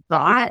second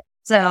thought.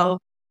 So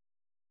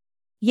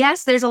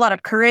yes, there's a lot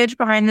of courage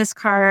behind this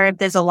card.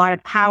 There's a lot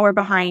of power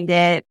behind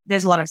it.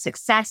 There's a lot of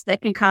success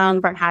that can come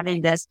from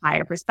having this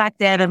higher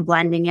perspective and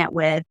blending it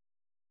with,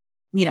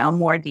 you know,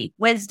 more deep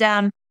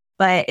wisdom.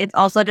 But it's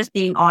also just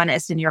being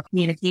honest in your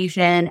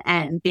communication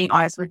and being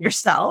honest with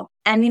yourself.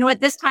 And you know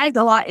what? This ties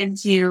a lot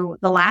into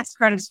the last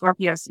card of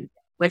Scorpio season,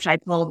 which I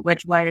pulled,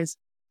 which was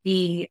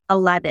the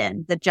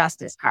 11, the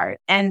Justice card.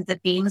 And the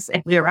themes,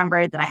 if we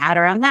remember, that I had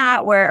around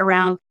that were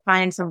around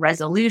finding some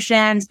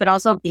resolutions, but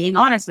also being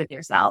honest with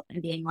yourself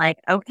and being like,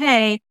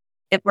 okay,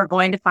 if we're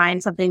going to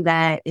find something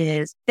that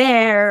is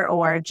fair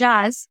or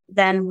just,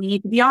 then we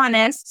need to be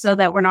honest so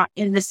that we're not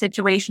in this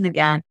situation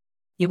again a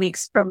few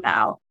weeks from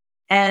now.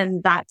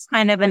 And that's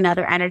kind of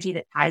another energy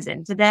that ties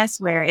into this,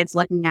 where it's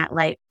looking at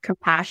like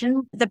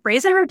compassion. The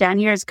phrase I wrote down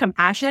here is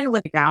compassion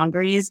with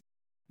boundaries.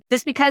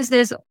 Just because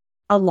there's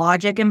a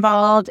logic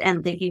involved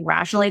and thinking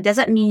rationally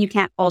doesn't mean you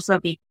can't also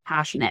be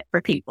passionate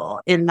for people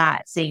in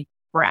that same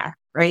breath,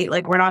 right?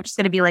 Like we're not just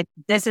going to be like,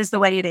 this is the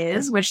way it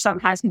is, which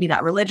sometimes can be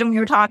that religion we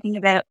were talking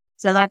about.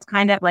 So that's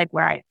kind of like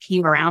where I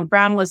came around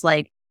from, was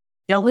like,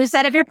 don't lose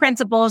sight of your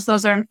principles.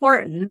 Those are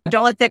important.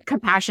 Don't let the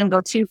compassion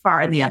go too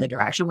far in the other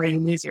direction where you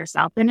lose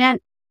yourself in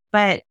it,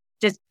 but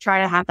just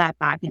try to have that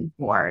back and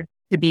forth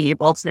to be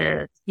able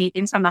to see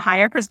things from the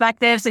higher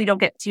perspective so you don't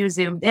get too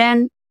zoomed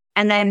in.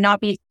 And then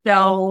not be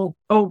so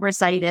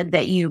oversighted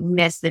that you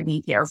miss the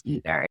details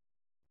either.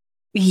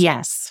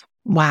 Yes.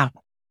 Wow.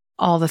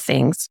 All the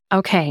things.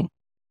 Okay.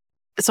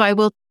 So I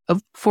will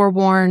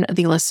forewarn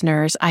the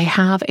listeners, I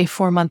have a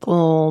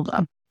 4-month-old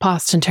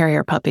Boston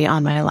Terrier puppy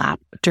on my lap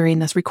during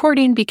this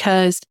recording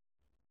because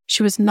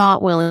she was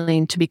not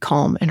willing to be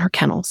calm in her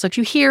kennel. So if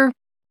you hear,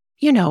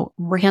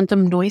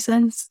 random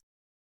noises.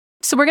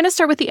 So we're going to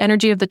start with the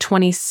energy of the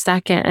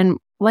 22nd. And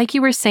like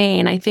you were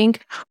saying, I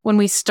think when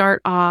we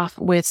start off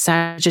with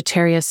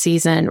Sagittarius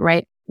season,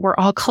 right, we're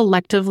all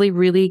collectively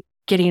really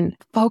getting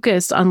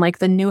focused on like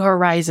the new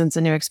horizons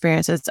and new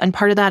experiences. And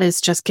part of that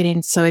is just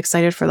getting so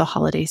excited for the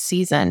holiday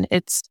season.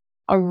 It's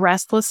a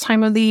restless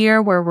time of the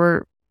year where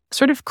we're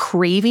sort of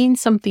craving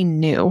something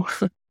new.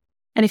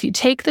 And if you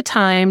take the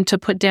time to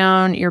put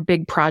down your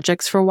big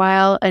projects for a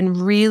while and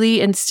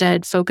really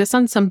instead focus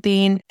on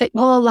something that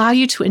will allow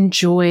you to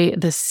enjoy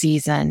the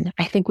season,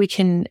 I think we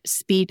can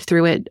speed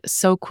through it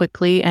so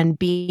quickly. And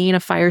being a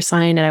fire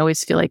sign, and I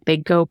always feel like they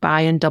go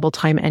by in double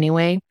time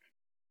anyway,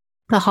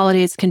 the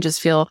holidays can just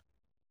feel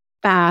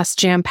fast,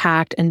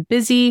 jam-packed, and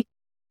busy.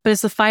 But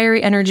it's the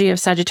fiery energy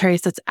of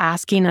Sagittarius that's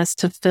asking us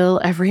to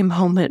fill every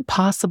moment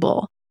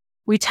possible.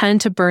 We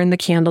tend to burn the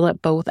candle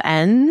at both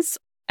ends.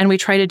 And we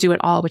try to do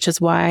it all, which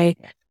is why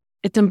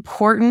it's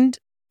important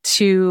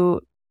to,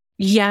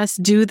 yes,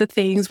 do the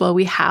things while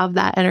we have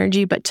that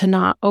energy, but to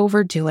not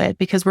overdo it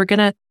because we're going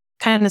to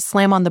kind of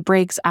slam on the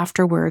brakes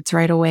afterwards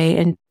right away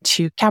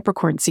into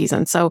Capricorn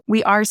season. So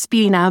we are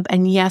speeding up.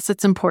 And yes,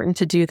 it's important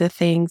to do the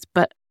things,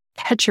 but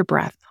catch your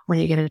breath when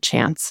you get a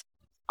chance.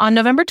 On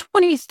November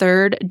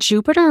 23rd,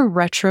 Jupiter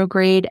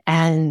retrograde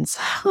ends.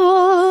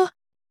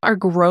 Our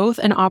growth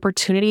and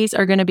opportunities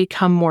are going to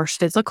become more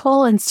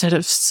physical instead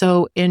of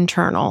so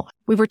internal.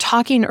 We were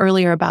talking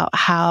earlier about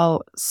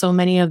how so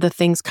many of the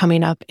things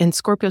coming up in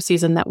Scorpio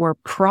season that were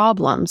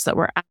problems that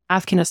were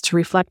asking us to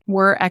reflect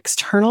were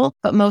external,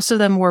 but most of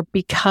them were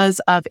because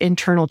of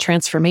internal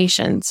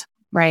transformations,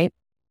 right?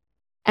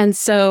 And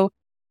so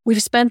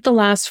we've spent the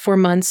last 4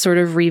 months sort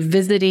of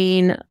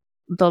revisiting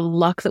the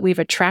luck that we've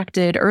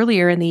attracted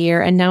earlier in the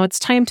year. And now it's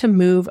time to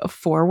move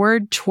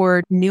forward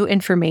toward new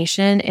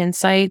information,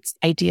 insights,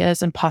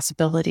 ideas, and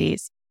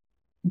possibilities.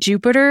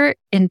 Jupiter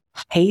in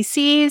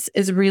Pisces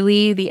is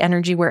really the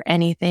energy where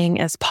anything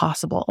is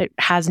possible. It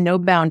has no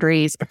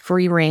boundaries,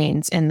 free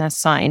reins in this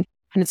sign.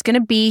 And it's going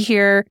to be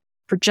here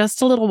for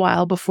just a little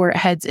while before it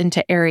heads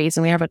into Aries.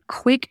 And we have a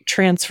quick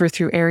transfer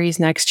through Aries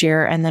next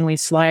year, and then we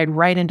slide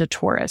right into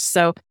Taurus.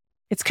 So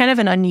it's kind of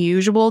an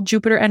unusual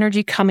Jupiter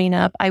energy coming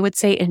up. I would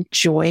say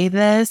enjoy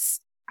this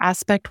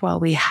aspect while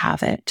we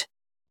have it.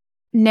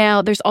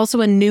 Now, there's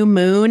also a new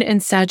moon in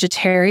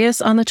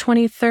Sagittarius on the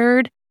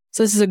 23rd.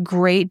 So this is a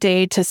great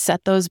day to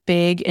set those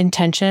big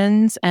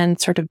intentions and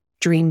sort of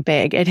dream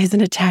big. It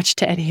isn't attached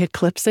to any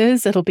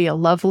eclipses. It'll be a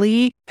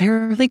lovely,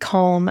 fairly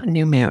calm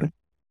new moon.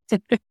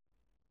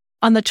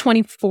 On the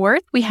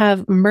 24th, we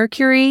have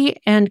Mercury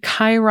and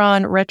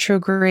Chiron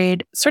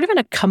retrograde, sort of in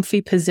a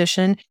comfy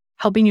position,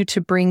 helping you to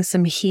bring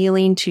some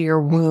healing to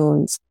your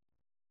wounds.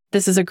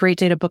 This is a great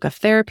day to book a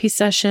therapy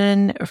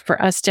session.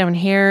 For us down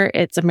here,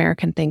 it's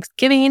American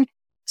Thanksgiving.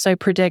 So I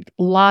predict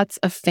lots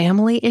of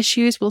family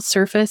issues will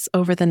surface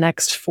over the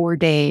next 4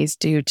 days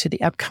due to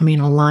the upcoming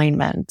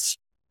alignment.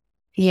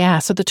 Yeah,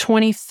 so the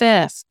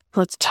 25th,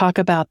 let's talk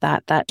about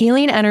that. That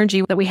healing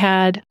energy that we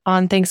had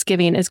on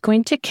Thanksgiving is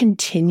going to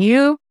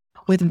continue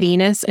with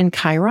Venus and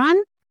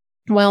Chiron.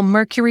 While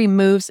Mercury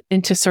moves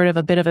into sort of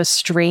a bit of a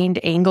strained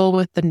angle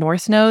with the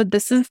North Node,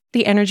 this is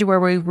the energy where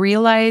we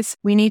realize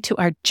we need to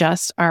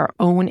adjust our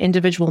own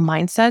individual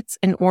mindsets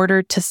in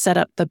order to set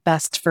up the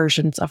best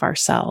versions of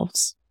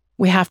ourselves.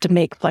 We have to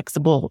make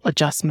flexible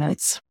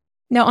adjustments.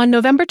 Now, on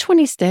November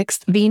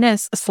 26th,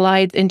 Venus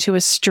slides into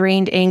a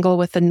strained angle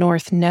with the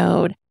North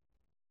Node,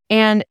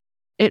 and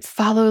it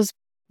follows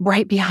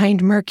right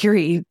behind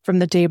Mercury from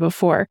the day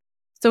before.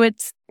 So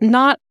it's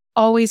not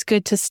always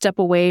good to step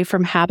away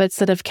from habits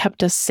that have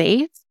kept us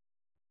safe,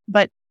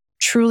 but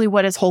truly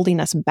what is holding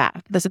us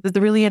back. This is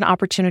really an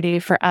opportunity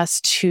for us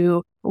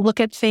to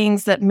look at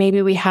things that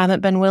maybe we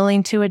haven't been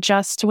willing to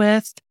adjust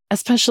with.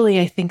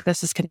 Especially, I think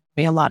this is going to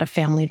be a lot of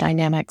family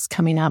dynamics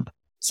coming up.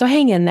 So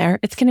hang in there.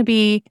 It's going to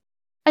be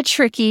a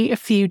tricky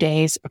few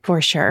days for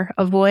sure.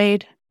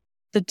 Avoid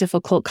the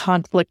difficult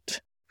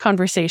conflict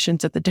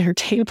conversations at the dinner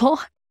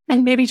table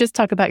and maybe just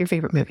talk about your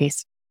favorite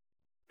movies.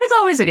 It's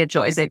always a good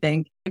choice, I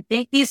think. I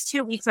think these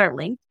 2 weeks are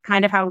linked,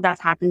 kind of how that's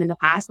happened in the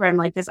past, where I'm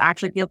like, this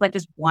actually feels like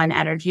just one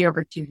energy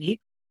over 2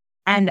 weeks.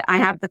 And I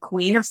have the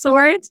Queen of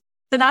Swords.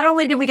 So not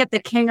only did we get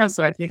the King of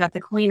Swords, we got the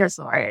Queen of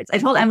Swords. I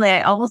told Emily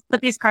I almost put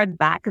these cards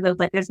back because I was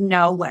like, there's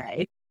no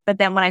way. But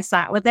then when I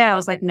sat with it, I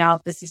was like, no,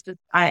 this is just,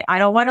 I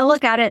don't want to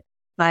look at it,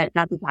 but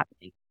nothing's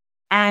happening.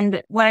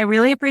 And what I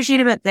really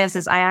appreciate about this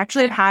is I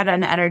actually have had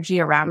an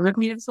energy around the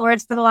Queen of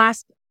Swords for the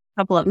last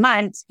couple of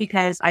months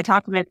because I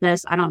talked about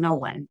this, I don't know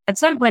when. At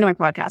some point in my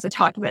podcast, I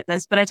talked about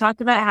this, but I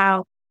talked about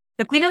how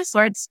the Queen of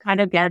Swords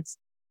kind of gets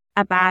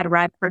a bad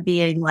rep for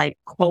being like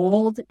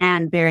cold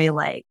and very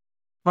like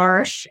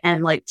harsh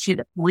and like to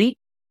the point.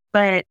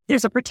 But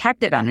there's a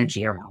protective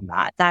energy around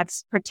that.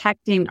 That's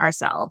protecting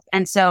ourselves.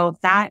 And so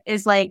that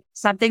is like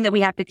something that we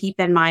have to keep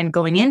in mind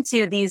going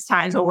into these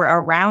times where we're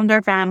around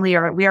our family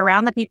or we're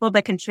around the people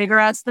that can trigger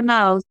us the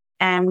most.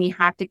 And we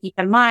have to keep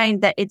in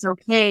mind that it's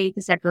okay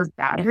to set those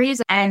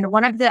boundaries. And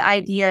one of the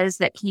ideas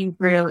that came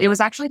through, it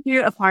was actually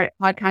through a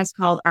podcast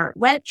called Art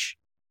Witch.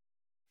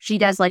 She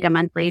does like a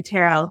monthly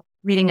tarot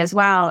reading as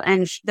well.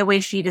 And the way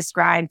she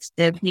described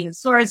the Queen of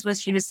Swords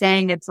was she was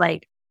saying it's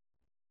like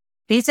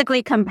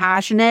basically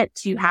compassionate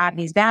to have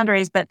these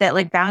boundaries, but that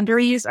like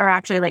boundaries are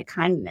actually like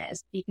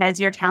kindness because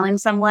you're telling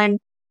someone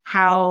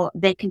how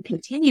they can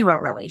continue a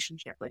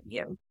relationship with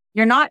you.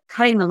 You're not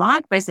cutting them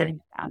off by setting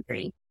a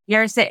boundary.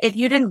 You're saying if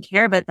you didn't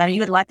care about them, you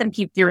would let them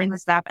keep doing the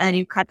stuff and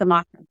you cut them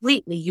off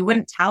completely. You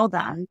wouldn't tell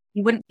them.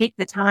 You wouldn't take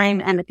the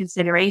time and the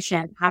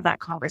consideration to have that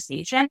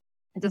conversation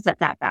and to set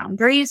that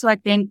boundary. So I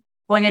think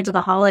going into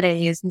the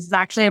holidays, this is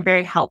actually a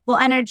very helpful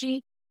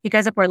energy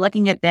because if we're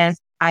looking at this,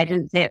 I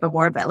didn't say it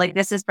before, but like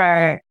this is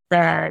for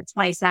the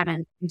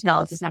 27th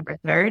until December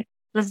 3rd.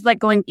 This is like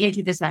going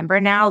into December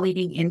now,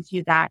 leading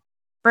into that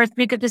first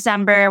week of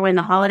December when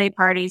the holiday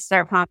parties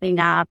start popping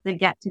up, the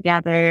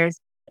get-togethers.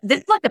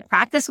 This is like the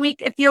practice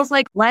week. It feels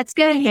like let's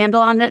get a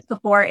handle on this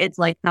before it's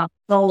like the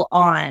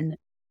full-on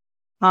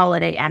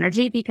holiday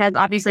energy because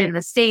obviously in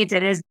the States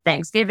it is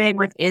Thanksgiving,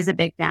 which is a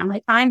big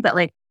family time, but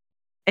like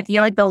I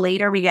feel like the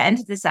later we get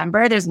into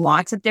December, there's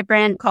lots of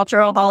different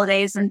cultural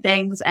holidays and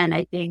things. And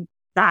I think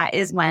that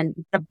is when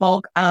the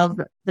bulk of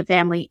the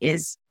family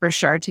is for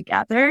sure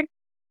together.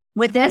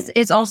 With this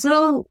is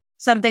also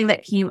something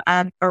that came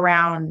up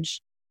around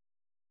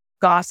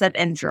gossip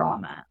and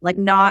drama, like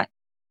not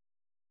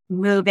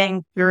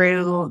moving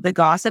through the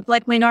gossip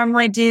like we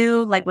normally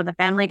do, like when the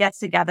family gets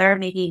together,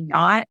 maybe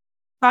not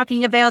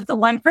talking about the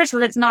one person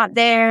that's not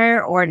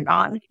there or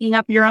not making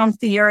up your own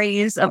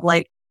theories of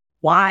like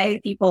why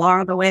people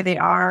are the way they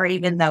are,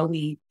 even though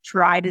we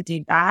try to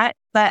do that.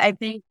 But I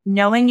think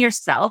knowing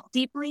yourself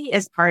deeply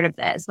is part of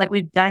this. Like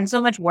we've done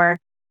so much work,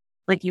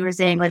 like you were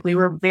saying, like we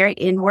were very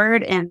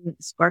inward in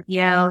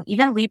Scorpio.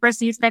 Even Libra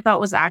season I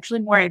thought was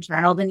actually more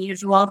internal than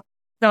usual.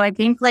 So I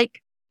think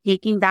like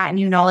taking that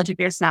new knowledge of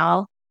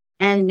yourself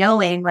and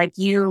knowing like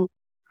you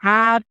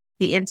have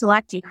the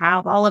intellect, you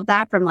have all of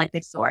that from like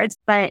the swords,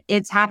 but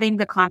it's having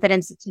the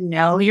confidence to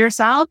know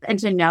yourself and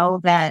to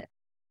know that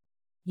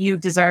you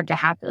deserve to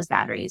have those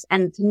boundaries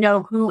and to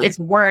know who it's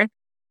worth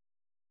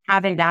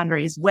having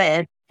boundaries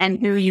with and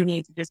who you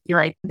need to just be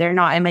like, they're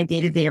not in my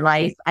day-to-day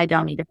life. I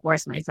don't need to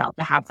force myself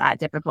to have that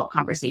difficult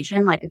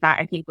conversation. Like that,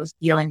 I think was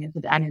dealing into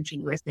the energy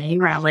you were saying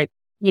around like,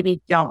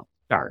 maybe don't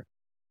start.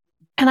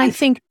 And I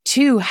think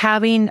too,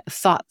 having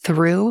thought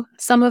through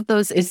some of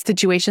those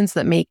situations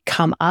that may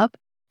come up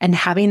and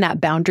having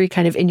that boundary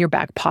kind of in your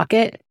back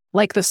pocket,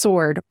 like the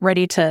sword,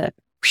 ready to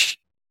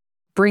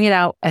bring it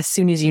out as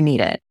soon as you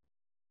need it.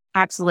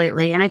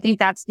 Absolutely. And I think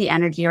that's the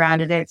energy around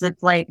it. It's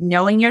like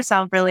knowing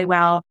yourself really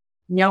well,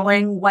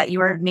 knowing what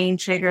your main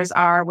triggers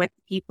are with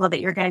people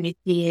that you're going to be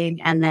seeing,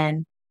 and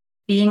then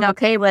being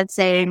okay with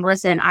saying,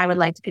 listen, I would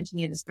like to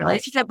continue this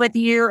relationship with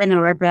you. And in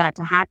order for that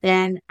to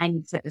happen, I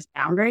need to set this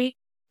boundary.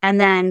 And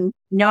then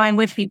knowing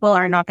which people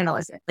are not going to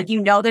listen. Like,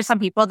 there's some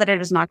people that are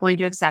just not going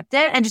to accept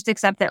it and just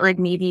accept that, like,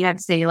 maybe you have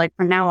to say, like,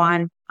 from now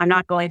on, I'm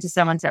not going to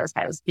so-and-so's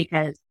house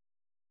because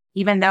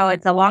even though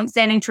it's a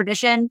long-standing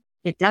tradition,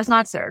 it does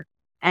not serve.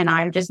 And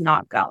I'm just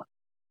not going.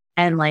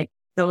 And like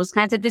those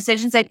kinds of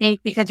decisions, I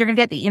think, because you're going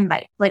to get the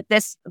invite. Like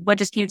this, what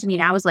just came to me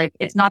now is like,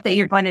 it's not that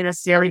you're going to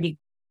necessarily be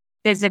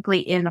physically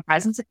in the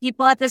presence of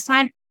people at this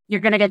time. You're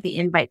going to get the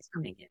invites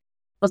coming in.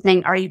 People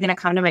saying, are you going to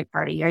come to my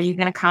party? Are you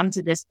going to come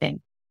to this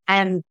thing?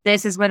 And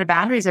this is where the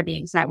boundaries are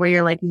being set, where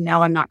you're like,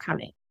 no, I'm not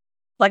coming.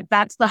 Like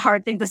that's the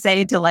hard thing to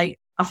say to like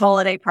a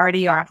holiday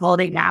party or a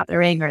holiday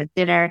gathering or a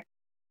dinner,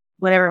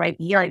 whatever it might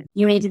be. Like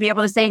you need to be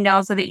able to say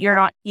no so that you're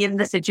not in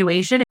the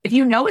situation. If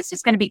you know it's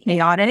just going to be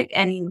chaotic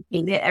and you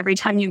hate it every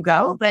time you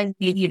go, then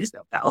maybe you just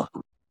don't go.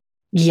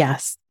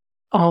 Yes,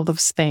 all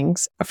those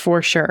things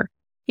for sure.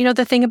 You know,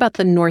 the thing about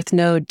the North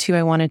Node too,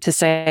 I wanted to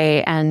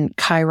say, and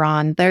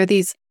Chiron, there are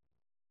these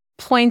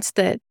points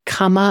that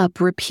come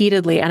up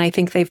repeatedly. And I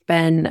think they've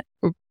been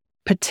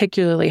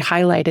particularly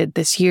highlighted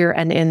this year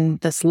and in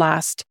this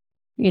last,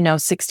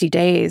 60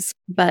 days.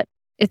 But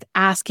it's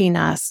asking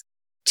us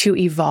to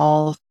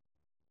evolve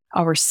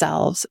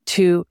ourselves,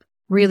 to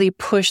really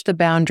push the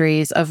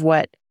boundaries of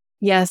what,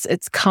 yes,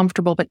 it's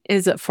comfortable, but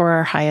is it for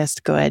our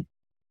highest good?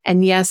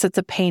 And yes, it's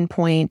a pain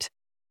point,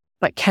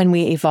 but can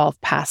we evolve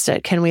past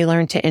it? Can we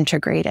learn to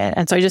integrate it?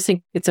 And so I just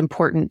think it's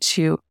important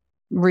to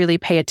really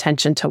pay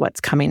attention to what's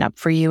coming up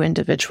for you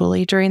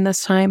individually during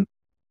this time.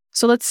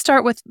 So let's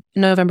start with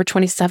November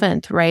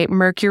 27th, right?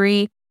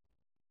 Mercury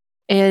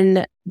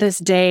in this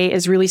day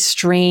is really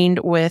strained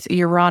with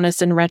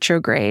Uranus in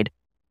retrograde.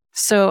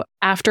 So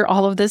after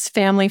all of this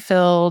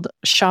family-filled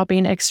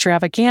shopping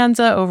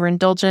extravaganza,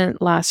 overindulgent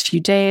last few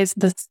days,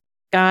 the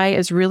sky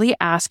is really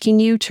asking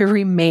you to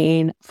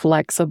remain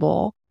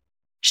flexible.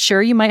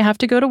 Sure, you might have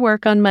to go to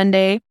work on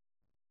Monday,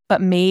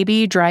 but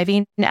maybe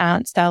driving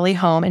Aunt Sally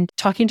home and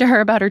talking to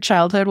her about her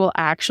childhood will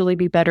actually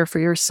be better for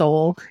your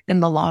soul in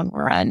the long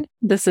run.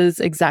 This is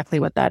exactly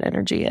what that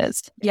energy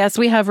is. Yes,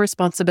 we have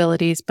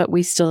responsibilities, but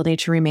we still need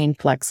to remain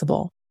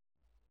flexible.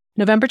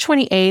 November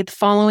 28th,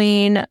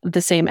 following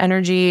the same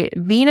energy,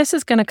 Venus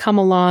is going to come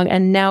along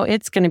and now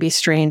it's going to be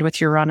strained with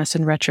Uranus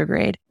in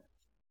retrograde.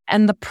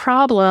 And the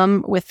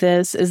problem with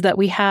this is that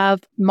we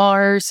have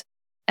Mars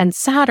and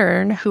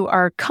Saturn who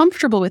are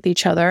comfortable with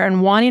each other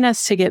and wanting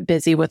us to get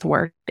busy with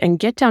work and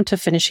get down to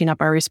finishing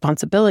up our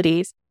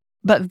responsibilities.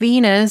 But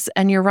Venus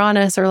and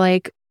Uranus are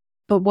like,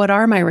 but what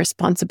are my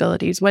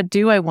responsibilities? What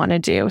do I want to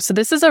do? So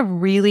this is a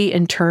really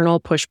internal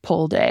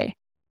push-pull day.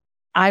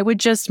 I would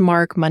just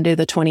mark Monday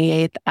the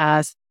 28th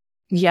as,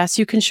 yes,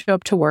 you can show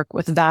up to work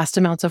with vast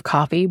amounts of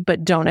coffee,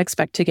 but don't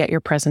expect to get your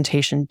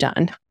presentation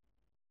done.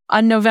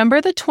 On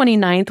November the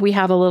 29th, we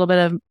have a little bit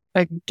of,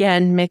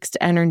 again, mixed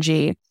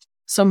energy.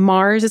 So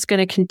Mars is going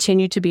to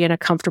continue to be in a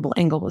comfortable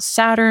angle with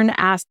Saturn,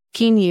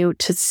 asking you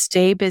to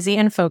stay busy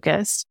and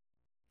focused.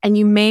 And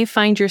you may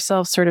find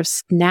yourself sort of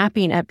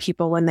snapping at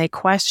people when they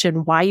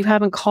question why you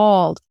haven't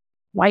called,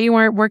 why you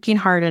aren't working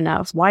hard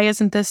enough, why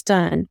isn't this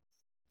done?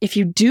 If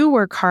you do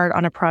work hard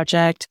on a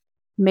project,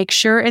 make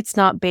sure it's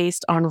not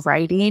based on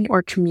writing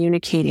or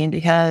communicating,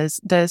 because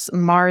this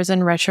Mars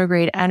and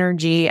retrograde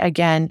energy,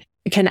 again,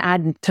 it can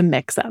add to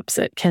mix-ups.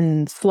 It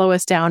can slow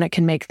us down. It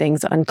can make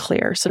things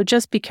unclear. So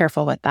just be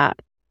careful with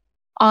that.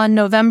 On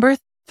November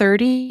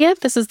 30th,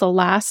 this is the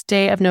last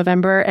day of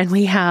November, and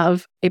we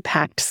have a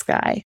packed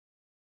sky.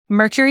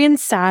 Mercury and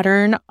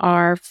Saturn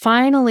are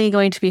finally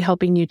going to be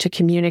helping you to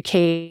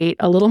communicate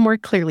a little more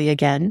clearly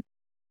again.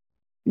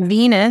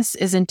 Venus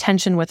is in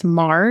tension with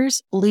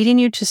Mars, leading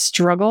you to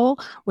struggle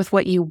with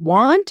what you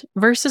want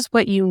versus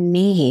what you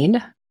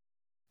need.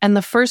 And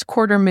the first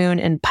quarter moon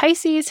in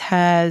Pisces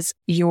has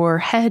your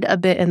head a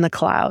bit in the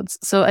clouds.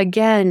 So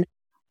again,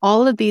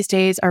 all of these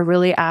days are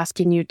really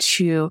asking you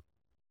to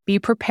be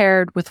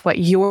prepared with what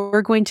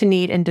you're going to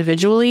need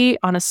individually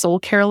on a soul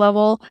care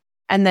level,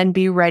 and then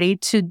be ready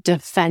to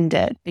defend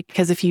it.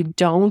 Because if you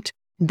don't,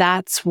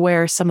 that's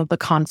where some of the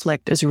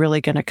conflict is really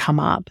going to come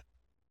up.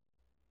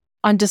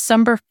 On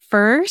December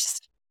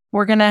 1st,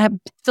 we're going to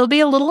still be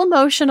a little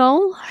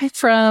emotional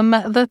from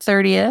the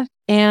 30th.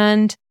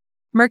 And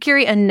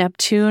Mercury and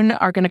Neptune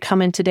are going to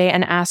come in today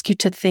and ask you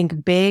to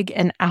think big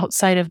and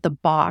outside of the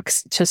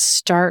box, to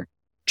start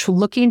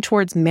looking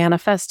towards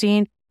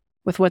manifesting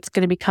with what's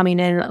going to be coming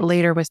in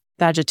later with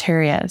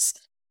Sagittarius.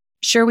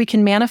 Sure, we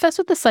can manifest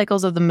with the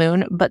cycles of the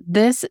moon, but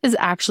this is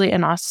actually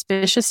an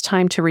auspicious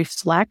time to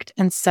reflect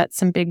and set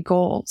some big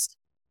goals.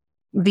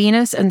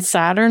 Venus and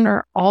Saturn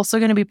are also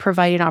going to be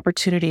providing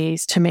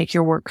opportunities to make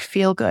your work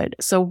feel good.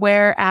 So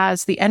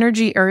whereas the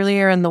energy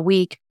earlier in the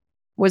week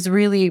was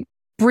really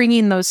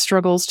bringing those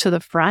struggles to the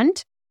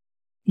front,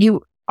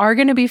 you are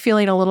going to be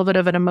feeling a little bit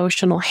of an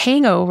emotional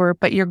hangover,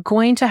 but you're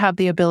going to have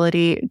the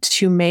ability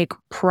to make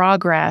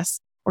progress,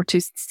 or to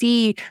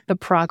see the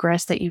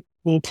progress that you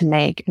need to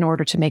make in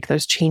order to make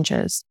those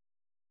changes.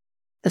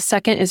 The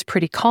second is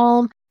pretty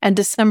calm, and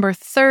December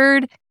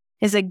 3rd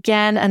is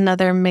again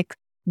another mixed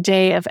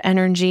day of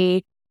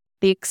energy.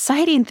 The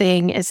exciting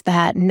thing is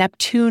that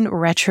Neptune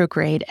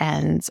retrograde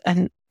ends,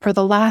 and for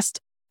the last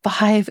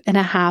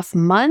 5.5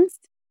 months,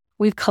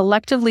 we've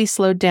collectively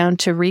slowed down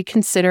to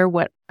reconsider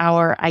what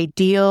our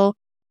ideal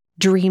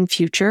dream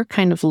future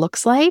kind of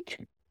looks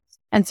like.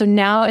 And so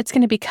now it's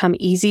going to become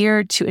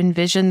easier to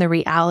envision the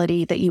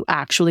reality that you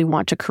actually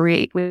want to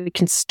create. We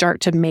can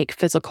start to make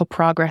physical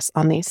progress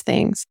on these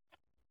things.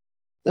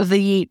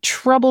 The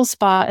trouble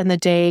spot in the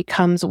day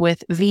comes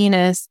with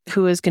Venus,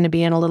 who is going to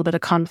be in a little bit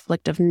of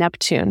conflict of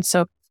Neptune.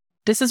 So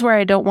this is where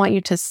I don't want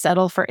you to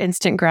settle for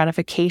instant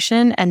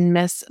gratification and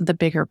miss the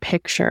bigger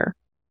picture.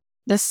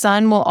 The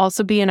sun will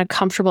also be in a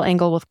comfortable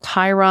angle with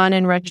Chiron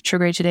in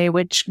retrograde today,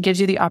 which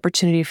gives you the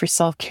opportunity for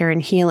self-care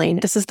and healing.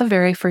 This is the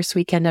very first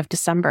weekend of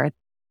December.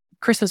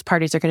 Christmas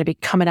parties are going to be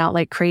coming out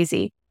like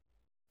crazy.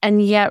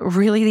 And yet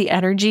really the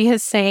energy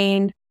is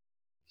saying,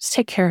 just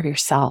take care of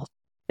yourself.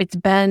 It's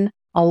been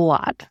a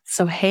lot.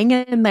 So hang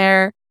in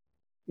there.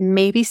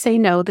 Maybe say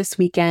no this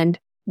weekend.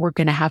 We're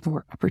going to have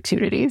more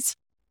opportunities.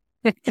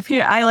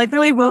 I like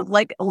really both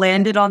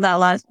landed on that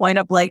last point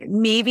of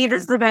maybe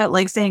this is about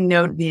saying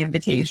no to the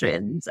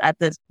invitations at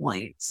this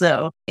point.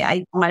 So yeah,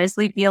 I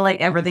honestly feel like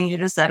everything you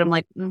just said,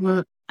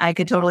 I'm I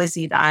could totally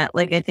see that.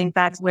 I think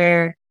that's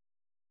where,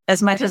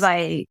 as much as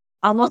I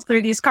almost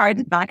threw these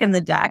cards back in the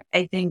deck,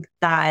 I think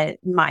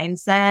that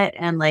mindset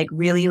and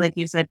really, like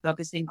you said,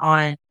 focusing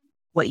on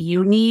what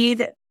you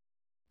need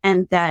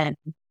and then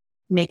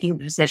making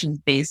decisions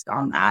based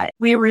on that.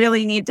 We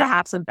really need to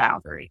have some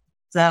boundaries.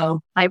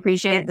 So I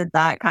appreciate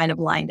that kind of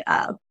lined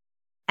up.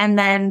 And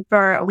then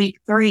for week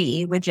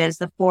 3, which is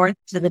the 4th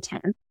to the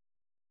 10th,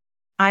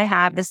 I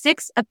have the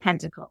 6 of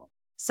Pentacles.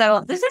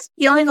 So this is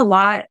feeling a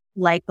lot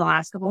like the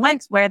last couple of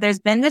months, where there's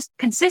been this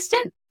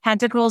consistent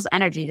Pentacles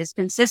energy, this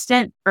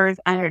consistent Earth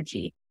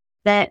energy,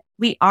 that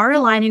we are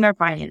aligning our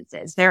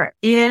finances. There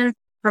is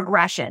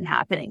progression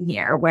happening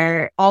here,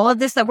 where all of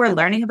this that we're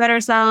learning about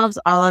ourselves,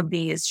 all of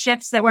these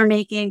shifts that we're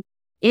making,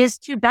 is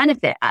to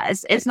benefit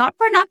us. It's not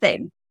for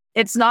nothing.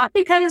 It's not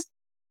because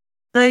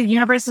the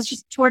universe is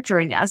just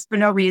torturing us for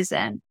no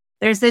reason.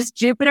 There's this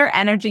Jupiter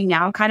energy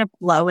now kind of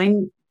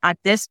flowing at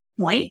this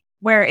point,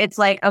 where it's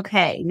like,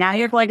 okay, now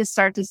you're going to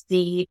start to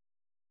see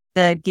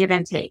the give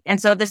and take.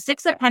 And so the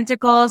Six of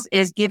Pentacles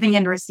is giving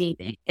and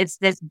receiving. It's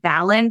this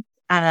balance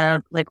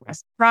of like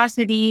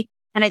reciprocity.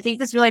 And I think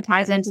this really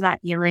ties into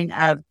that feeling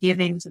of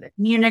giving to the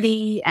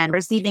community and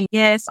receiving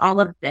gifts. All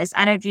of this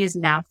energy is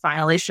now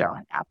finally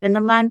showing up in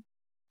the month.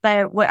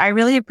 But what I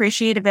really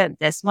appreciate about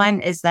this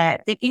one is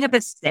that thinking of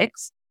a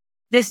six,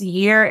 this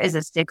year is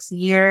a 6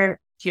 year,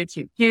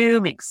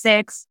 222 makes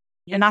six.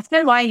 And that's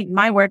been why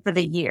my word for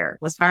the year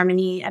was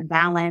harmony and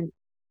balance.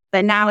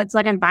 But now it's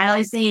like I'm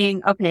finally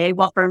seeing, okay,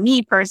 well, for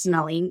me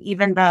personally,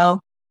 even though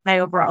my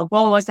overall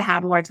goal was to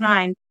have more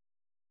time,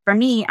 for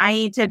me, I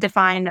need to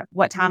define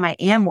what time I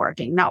am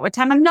working, not what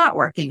time I'm not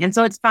working. And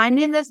so it's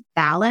finding this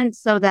balance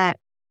so that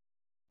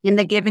in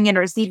the giving and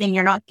receiving,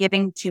 you're not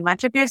giving too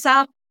much of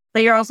yourself,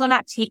 but you're also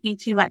not taking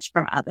too much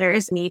from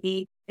others.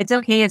 Maybe it's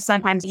okay if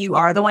sometimes you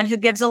are the one who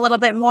gives a little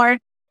bit more,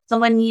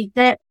 someone needs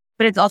it,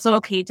 but it's also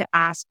okay to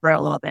ask for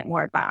a little bit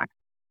more back.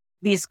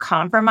 These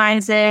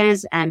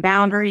compromises and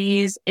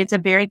boundaries, it's a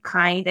very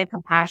kind and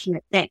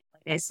compassionate thing.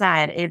 Like I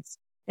said,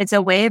 it's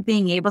a way of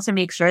being able to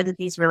make sure that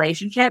these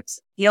relationships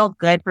feel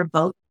good for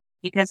both,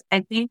 because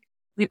I think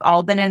we've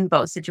all been in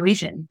both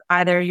situations.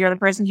 Either you're the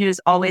person who's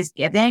always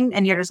giving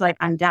and you're just like,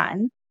 I'm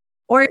done,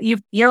 or you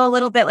feel a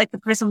little bit like the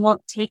person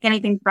won't take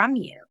anything from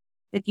you.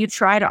 If you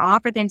try to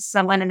offer things to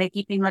someone and they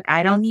keep being like,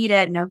 I don't need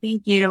it, no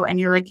thank you, and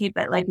you're like, keep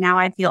it, like now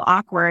I feel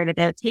awkward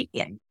about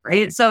taking,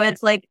 right? So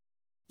it's like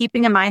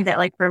keeping in mind that,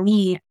 like, for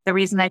me, the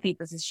reason I think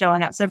this is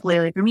showing up so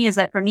clearly for me is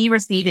that for me,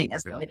 receiving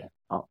is really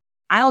difficult.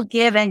 I'll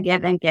give and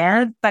give and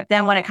give. But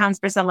then when it comes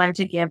for someone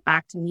to give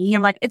back to me,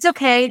 I'm like, it's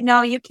okay.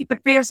 No, you keep it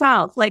for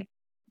yourself. Like,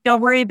 don't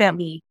worry about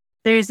me.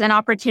 There's an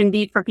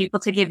opportunity for people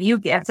to give you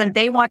gifts and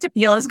they want to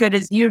feel as good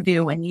as you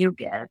do when you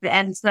give.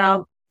 And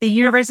so the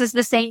universe is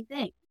the same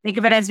thing. Think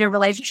of it as your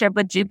relationship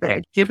with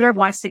Jupiter. Jupiter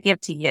wants to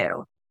give to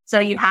you. So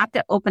you have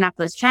to open up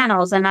those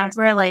channels. And that's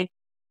where, like,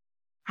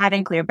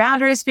 having clear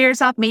boundaries for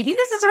yourself. Maybe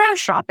this is around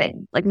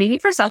shopping. Like, maybe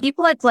for some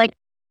people, it's like,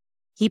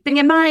 keeping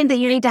in mind that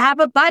you need to have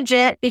a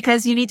budget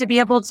because you need to be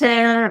able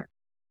to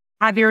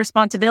have your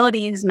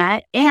responsibilities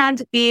met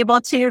and be able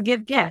to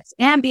give gifts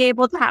and be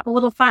able to have a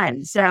little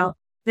fun. So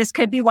this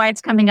could be why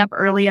it's coming up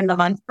early in the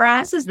month for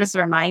us, is this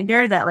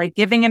reminder that, like,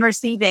 giving and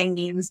receiving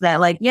means that,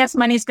 like, yes,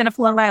 money's going to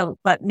flow out,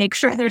 but make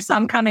sure there's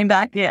some coming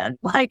back in.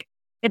 Like,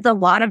 it's a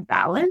lot of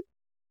balance.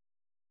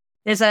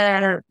 There's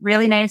a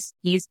really nice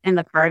piece in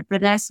the card for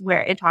this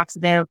where it talks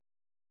about,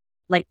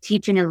 like,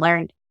 teaching and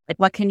learning. Like,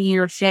 what can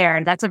you share?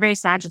 And that's a very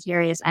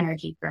Sagittarius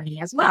energy for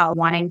me as well,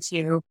 wanting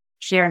to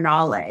share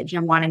knowledge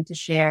and wanting to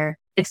share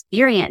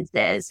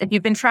experiences. If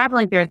you've been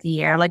traveling throughout the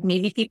year, like,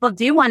 maybe people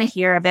do want to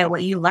hear about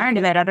what you learned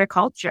about other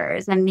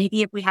cultures. And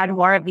maybe if we had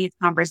more of these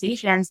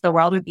conversations, the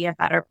world would be a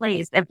better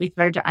place if we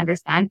started to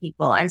understand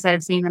people instead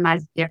of seeing them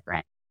as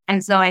different.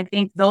 And so I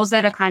think those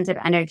are the kinds of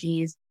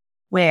energies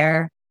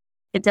where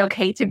it's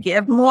okay to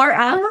give more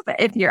of.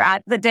 If you're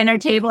at the dinner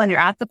table and you're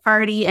at the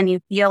party and you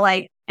feel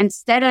like,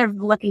 instead of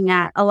looking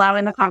at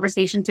allowing the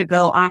conversation to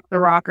go off the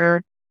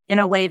rocker in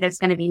a way that's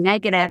going to be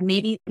negative,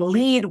 maybe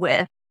lead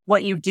with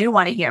what you do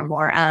want to hear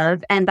more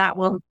of, and that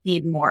will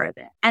feed more of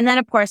it. And then,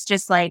 of course,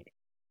 just like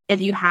if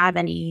you have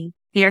any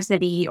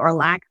scarcity or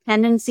lack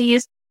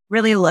tendencies,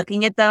 really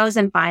looking at those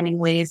and finding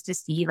ways to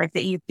see, like,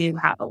 that you do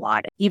have a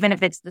lot, even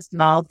if it's the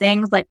small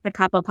things like the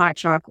cup of hot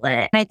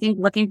chocolate. And I think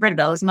looking for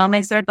those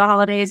moments throughout the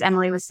holidays,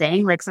 Emily was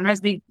saying, like,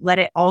 sometimes we let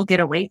it all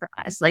get away from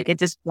us. Like, it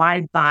just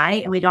flies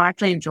by and we don't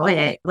actually enjoy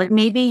it. Like,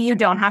 maybe you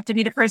don't have to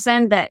be the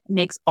person that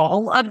makes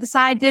all of the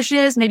side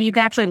dishes. Maybe you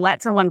can actually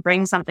let someone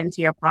bring something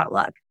to your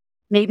potluck.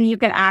 Maybe you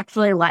can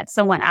actually let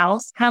someone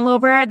else come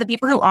over. The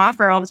people who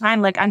offer all the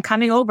time, like, I'm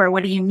coming over,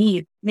 what do you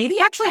need? Maybe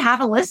you actually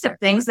have a list of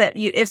things that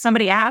you, if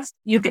somebody asks,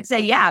 you could say,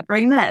 yeah,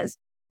 bring this.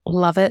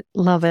 Love it,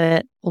 love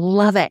it,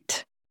 love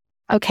it.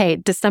 Okay,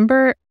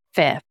 December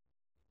 5th.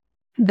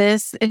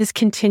 This is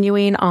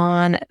continuing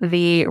on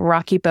the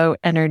rocky boat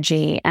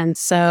energy. And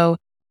so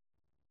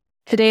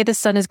today the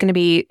sun is going to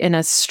be in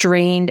a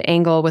strained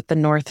angle with the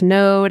North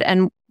Node.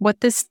 And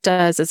what this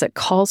does is it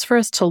calls for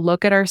us to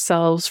look at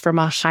ourselves from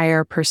a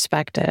higher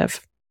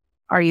perspective.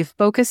 Are you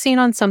focusing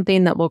on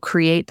something that will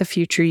create the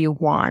future you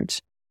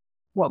want?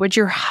 What would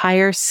your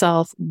higher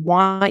self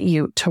want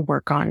you to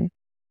work on?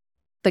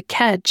 The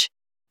catch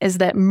is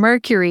that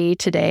Mercury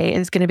today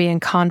is going to be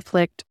in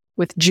conflict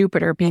with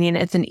Jupiter, meaning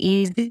it's an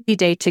easy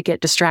day to get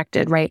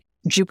distracted, right?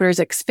 Jupiter's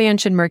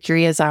expansion,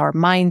 Mercury is our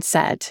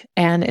mindset,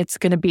 and it's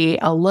going to be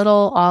a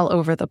little all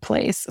over the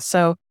place.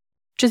 So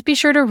just be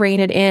sure to rein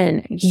it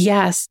in.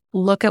 Yes,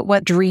 look at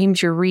what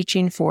dreams you're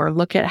reaching for.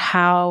 Look at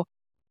how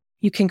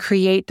you can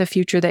create the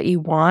future that you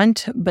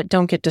want, but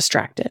don't get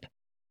distracted.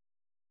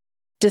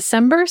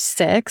 December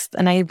 6th,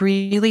 and I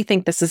really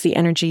think this is the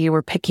energy you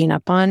were picking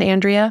up on,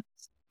 Andrea,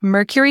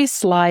 Mercury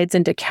slides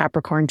into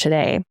Capricorn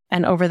today.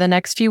 And over the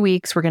next few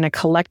weeks, we're going to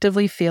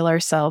collectively feel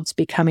ourselves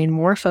becoming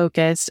more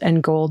focused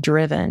and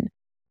goal-driven.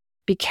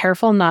 Be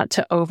careful not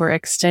to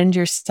overextend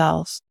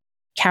yourself.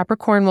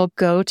 Capricorn will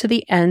go to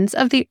the ends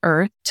of the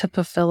earth to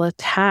fulfill a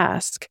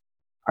task.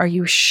 Are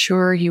you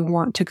sure you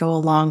want to go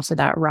along for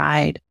that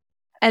ride?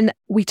 And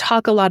we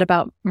talk a lot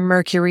about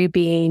Mercury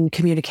being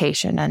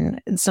communication.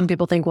 And some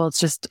people think, well, it's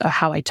just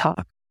how I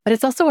talk, but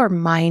it's also our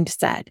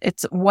mindset.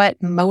 It's what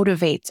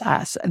motivates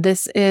us.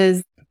 This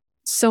is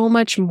so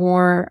much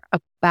more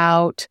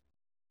about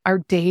our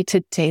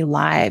day-to-day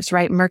lives,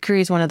 right?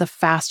 Mercury is one of the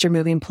faster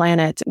moving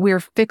planets. We're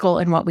fickle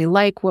in what we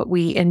like, what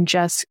we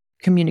ingest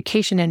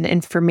communication and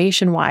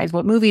information wise,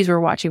 what movies we're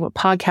watching, what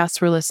podcasts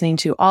we're listening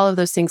to, all of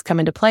those things come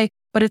into play,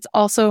 but it's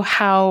also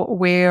how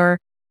we're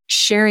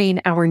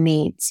sharing our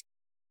needs.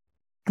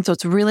 And so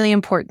it's really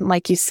important,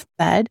 like you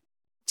said,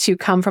 to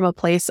come from a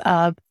place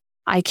of,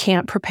 I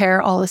can't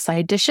prepare all the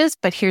side dishes,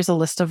 but here's a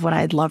list of what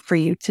I'd love for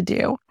you to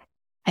do.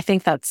 I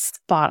think that's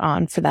spot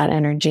on for that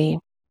energy.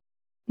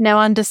 Now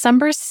on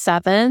December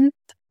 7th,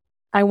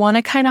 I want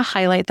to kind of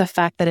highlight the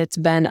fact that it's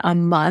been a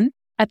month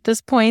at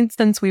this point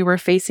since we were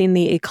facing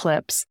the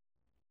eclipse.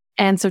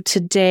 And so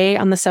today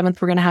on the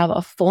 7th, we're going to have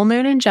a full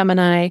moon in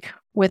Gemini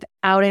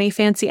without any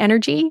fancy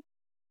energy.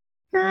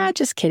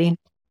 Just kidding.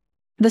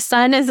 The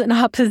sun is in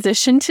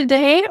opposition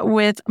today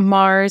with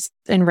Mars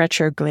in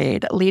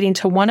retrograde, leading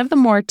to one of the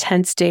more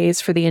tense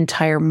days for the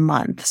entire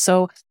month.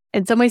 So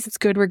in some ways, it's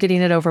good we're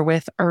getting it over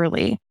with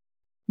early.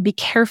 Be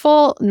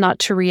careful not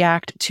to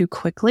react too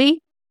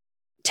quickly.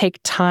 Take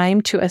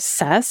time to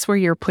assess where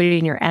you're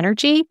putting your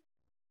energy.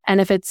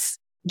 And if it's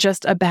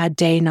just a bad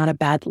day, not a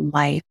bad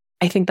life.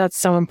 I think that's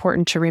so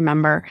important to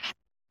remember.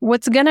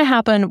 What's going to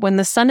happen when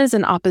the sun is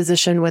in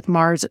opposition with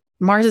Mars?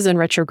 Mars is in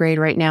retrograde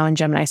right now in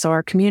Gemini. So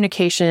our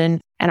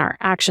communication and our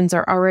actions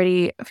are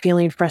already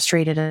feeling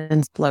frustrated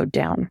and slowed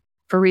down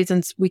for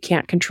reasons we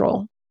can't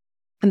control.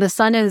 And the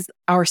sun is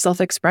our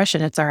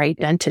self-expression. It's our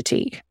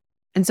identity.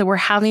 And so we're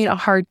having a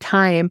hard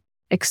time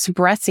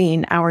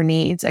expressing our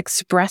needs,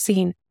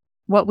 expressing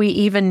what we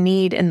even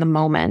need in the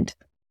moment.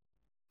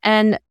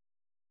 And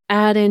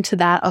add into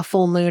that a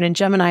full moon in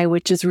Gemini,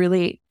 which is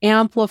really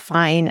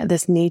amplifying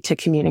this need to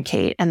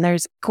communicate. And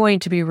there's going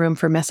to be room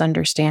for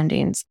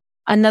misunderstandings.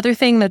 Another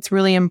thing that's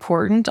really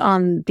important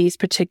on these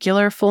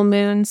particular full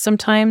moons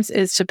sometimes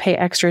is to pay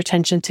extra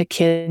attention to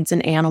kids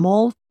and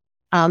animals.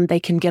 They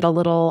can get a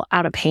little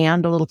out of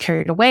hand, a little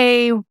carried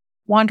away,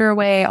 wander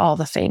away, all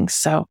the things.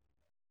 So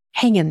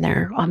hang in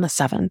there on the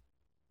 7th.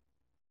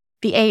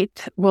 The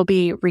 8th will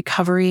be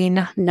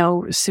recovering,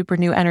 no super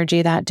new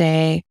energy that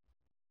day.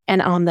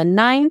 And on the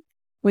 9th,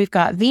 we've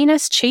got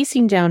Venus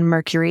chasing down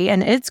Mercury,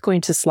 and it's going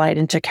to slide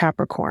into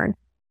Capricorn.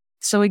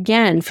 So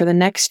again, for the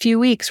next few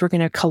weeks, we're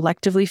going to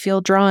collectively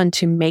feel drawn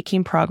to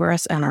making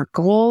progress on our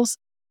goals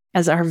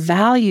as our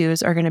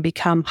values are going to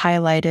become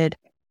highlighted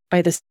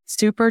by the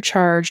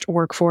supercharged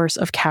workforce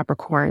of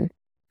Capricorn.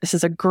 This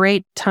is a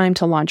great time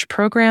to launch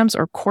programs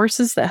or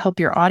courses that help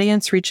your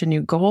audience reach a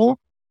new goal.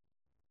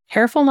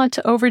 Careful not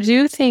to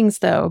overdo things,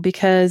 though,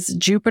 because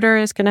Jupiter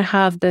is going to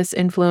have this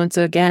influence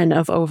again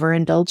of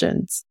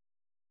overindulgence.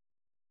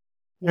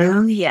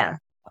 Oh, yeah.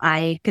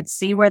 I could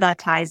see where that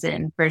ties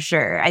in for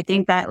sure. I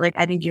think that,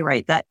 I think you're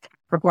right. That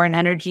Capricorn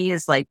energy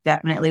is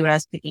definitely what I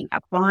was picking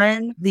up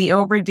on. The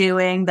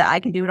overdoing, that I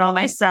can do it all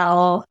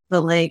myself,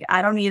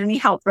 I don't need any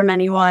help from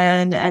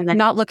anyone. And then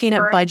not looking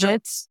at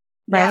budgets,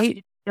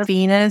 right? Yeah.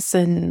 Venus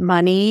and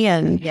money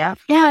and yeah,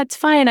 it's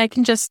fine.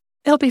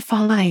 It'll be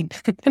fine.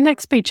 The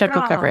next paycheck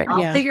will cover it.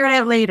 I'll figure it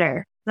out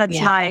later. That's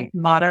my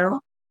motto.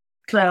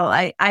 So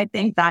I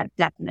think that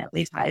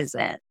definitely ties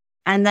in.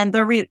 And then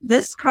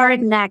this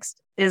card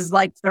next is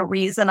the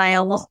reason I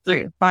almost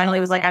finally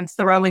was I'm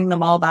throwing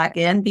them all back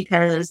in,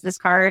 because this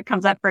card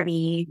comes up for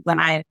me when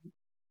I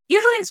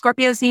usually in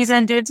Scorpio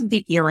season doing some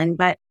deep healing,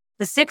 but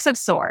the 6 of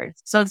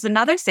Swords. So it's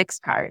another 6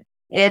 card.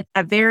 It's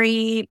a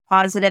very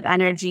positive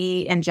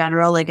energy in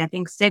general. I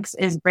think 6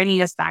 is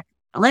bringing us back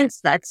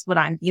balance. That's what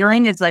I'm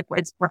feeling. It's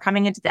we're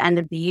coming into the end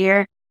of the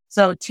year.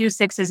 So 2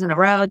 6s in a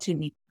row, 2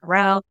 weeks in a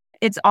row.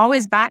 It's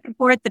always back and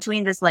forth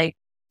between this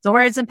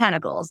Swords and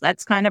Pentacles.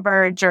 That's kind of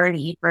our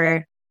journey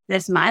for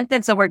this month.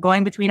 And so we're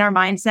going between our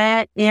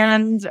mindset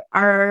and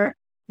our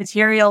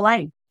material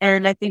life.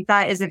 And I think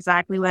that is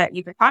exactly what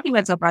you've been talking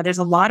about so far. There's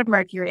a lot of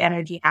Mercury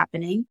energy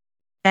happening,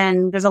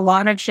 and there's a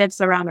lot of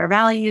shifts around our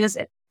values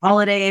and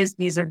holidays.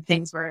 These are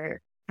things we're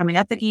coming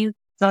up with you.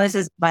 So this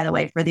is, by the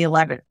way, for the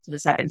 11th to the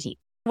 17th.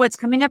 What's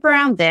coming up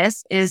around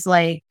this is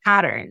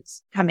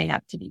patterns coming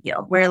up to be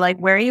healed. Where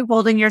are you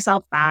holding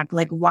yourself back?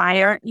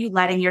 Why aren't you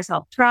letting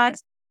yourself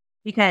trust?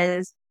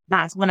 Because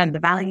that's one of the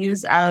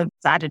values of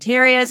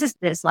Sagittarius, is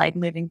this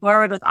moving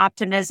forward with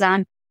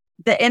optimism.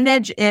 The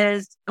image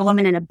is a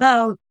woman in a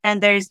boat,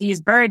 and there's these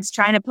birds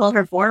trying to pull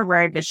her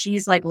forward, but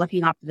she's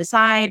looking off to the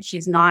side.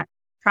 She's not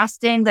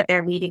trusting that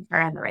they're leading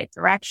her in the right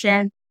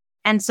direction.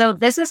 And so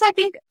this is, I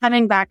think,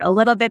 coming back a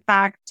little bit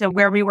back to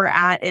where we were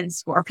at in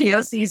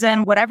Scorpio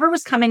season. Whatever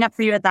was coming up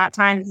for you at that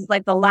time, this is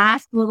the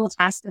last little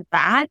test of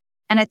that.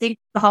 And I think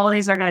the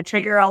holidays are going to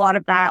trigger a lot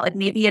of that.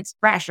 Maybe it's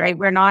fresh, right?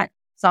 We're not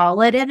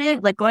solid in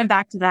it. Going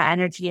back to that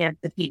energy of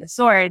the Page of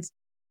Swords,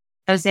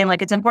 I was saying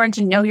it's important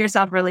to know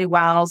yourself really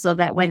well so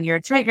that when you're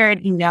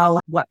triggered, you know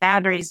what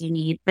boundaries you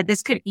need. But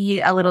this could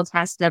be a little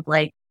test of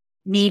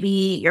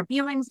maybe your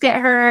feelings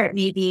get hurt.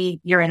 Maybe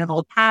you're in an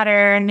old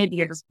pattern. Maybe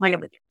you're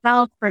disappointed with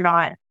yourself for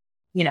not,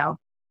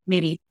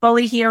 maybe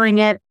fully healing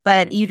it.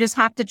 But you just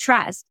have to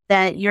trust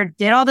that you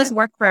did all this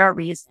work for a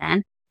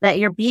reason, that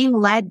you're being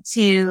led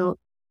to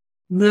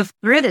move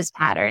through this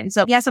pattern.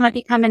 So yes, it might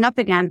be coming up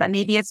again, but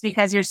maybe it's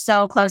because you're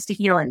so close to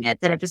healing it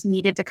that it just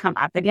needed to come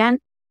up again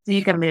so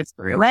you can move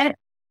through it.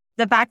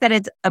 The fact that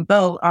it's a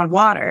boat on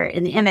water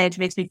in the image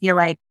makes me feel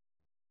like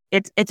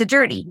it's a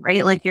journey,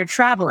 right? Like you're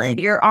traveling,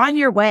 you're on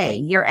your way,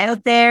 you're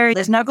out there.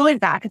 There's no going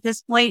back at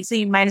this point. So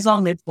you might as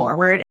well move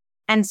forward.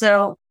 And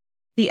so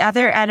the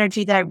other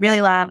energy that I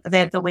really love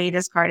about the way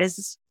this card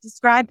is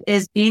described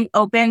is being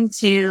open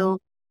to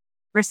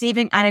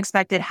receiving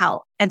unexpected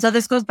help. And so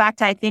this goes back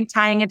to, I think,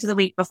 tying into the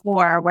week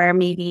before where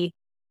maybe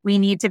we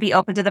need to be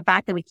open to the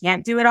fact that we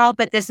can't do it all.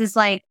 But this is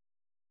like,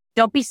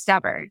 don't be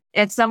stubborn.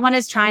 If someone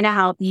is trying to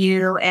help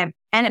you and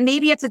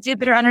maybe it's a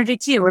Jupiter energy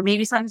too, or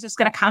maybe someone's just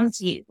going to come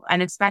to you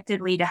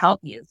unexpectedly to help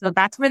you. So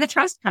that's where the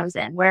trust comes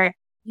in, where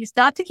you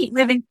still have to keep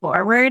moving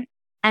forward.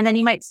 And then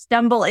you might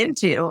stumble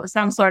into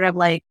some sort of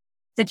like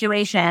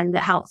situation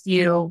that helps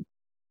you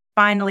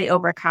finally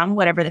overcome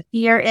whatever the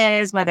fear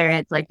is, whether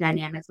it's like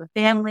dynamics with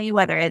family,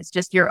 whether it's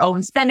just your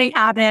own spending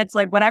habits,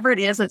 like whatever it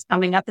is that's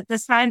coming up at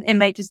this time. It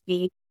might just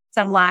be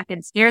some lack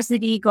and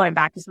scarcity, going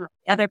back to some of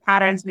the other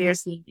patterns we are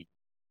seeing.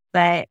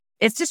 But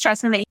it's just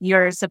trusting that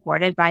you're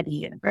supported by the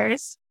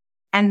universe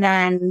and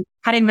then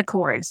cutting the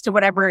cords to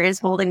whatever is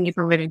holding you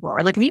from moving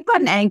forward. Like if you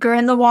put an anchor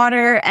in the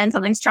water and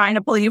something's trying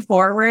to pull you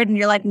forward and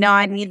you're like, no,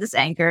 I need this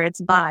anchor.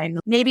 It's fine.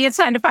 Maybe it's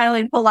time to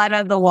finally pull out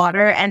of the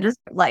water and just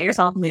let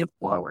yourself move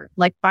forward.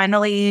 Like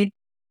finally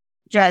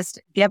just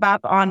give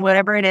up on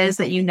whatever it is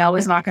that you know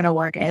is not going to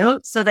work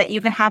out so that you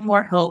can have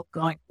more hope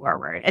going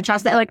forward. And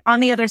trust that like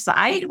on the other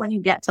side, when you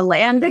get to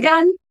land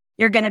again,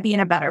 you're going to be in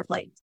a better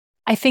place.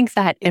 I think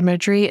that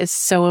imagery is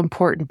so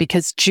important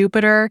because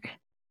Jupiter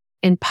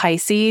in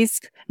Pisces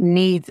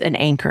needs an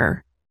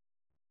anchor.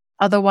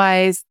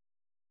 Otherwise,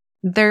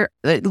 there's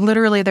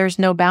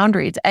no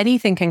boundaries.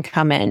 Anything can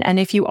come in. And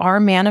if you are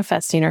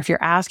manifesting or if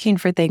you're asking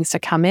for things to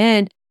come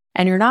in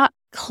and you're not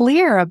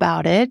clear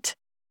about it,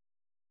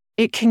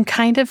 it can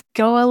kind of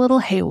go a little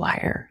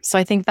haywire. So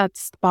I think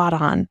that's spot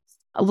on.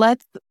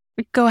 Let's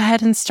go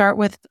ahead and start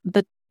with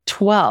the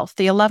 12th.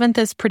 The 11th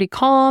is pretty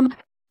calm.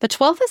 The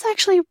 12th is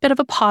actually a bit of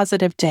a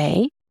positive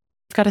day.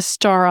 I've got a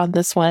star on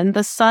this one.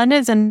 The sun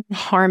is in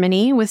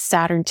harmony with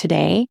Saturn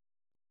today,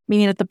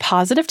 meaning it's the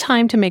positive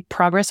time to make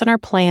progress on our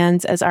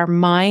plans as our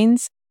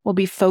minds will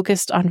be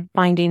focused on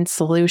finding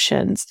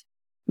solutions.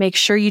 Make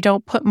sure you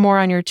don't put more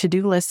on your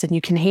to-do list than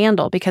you can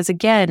handle because,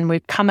 again,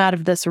 we've come out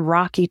of this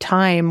rocky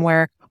time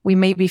where we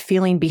may be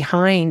feeling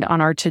behind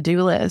on our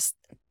to-do list.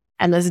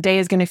 And this day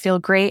is going to feel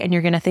great and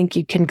you're going to think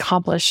you can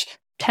accomplish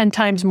 10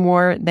 times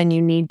more than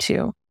you need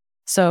to.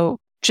 So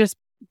just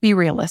be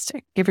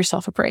realistic. Give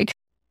yourself a break.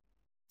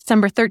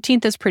 December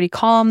 13th is pretty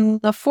calm.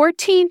 The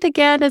 14th,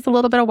 again, is a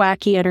little bit of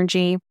wacky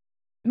energy,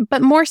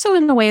 but more so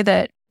in the way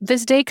that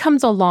this day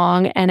comes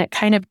along and it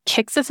kind of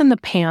kicks us in the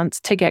pants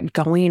to get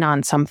going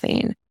on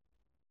something.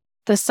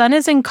 The sun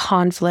is in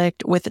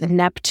conflict with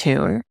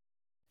Neptune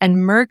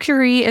and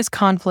Mercury is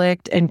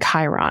conflict in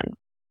Chiron.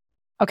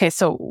 Okay,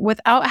 so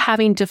without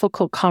having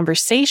difficult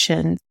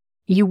conversations,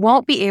 you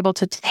won't be able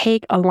to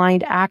take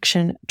aligned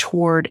action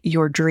toward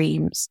your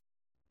dreams.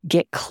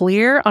 Get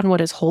clear on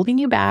what is holding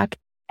you back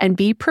and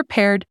be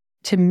prepared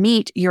to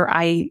meet your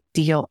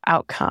ideal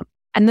outcome.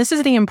 And this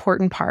is the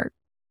important part.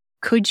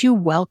 Could you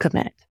welcome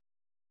it?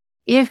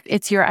 If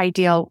it's your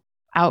ideal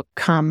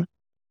outcome,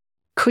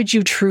 could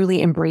you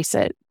truly embrace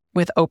it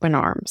with open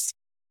arms?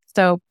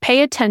 So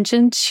pay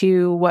attention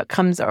to what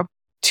comes up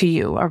to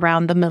you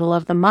around the middle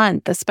of the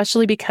month,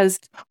 especially because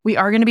we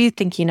are going to be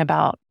thinking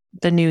about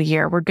the new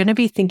year. We're going to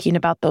be thinking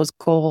about those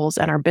goals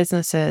and our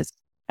businesses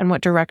and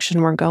what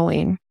direction we're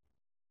going.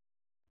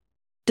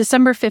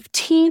 December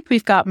 15th,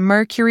 we've got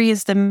Mercury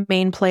as the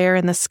main player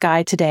in the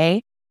sky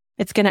today.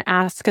 It's going to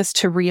ask us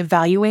to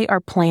reevaluate our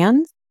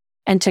plans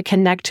and to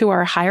connect to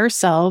our higher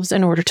selves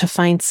in order to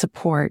find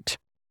support.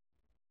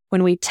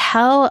 When we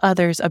tell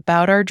others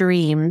about our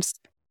dreams,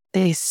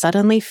 they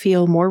suddenly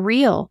feel more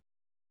real,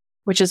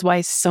 which is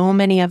why so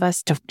many of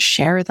us don't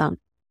share them.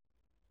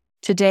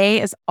 Today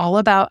is all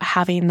about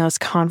having those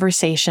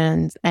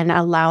conversations and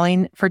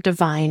allowing for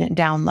divine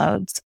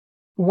downloads.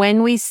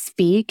 When we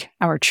speak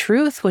our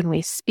truth, when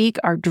we speak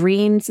our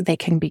dreams, they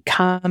can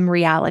become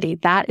reality.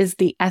 That is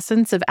the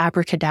essence of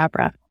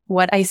abracadabra.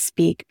 What I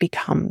speak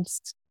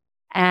becomes.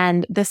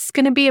 And this is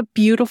going to be a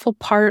beautiful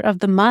part of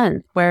the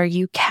month where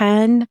you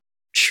can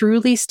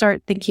truly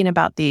start thinking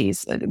about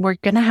these. We're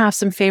going to have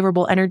some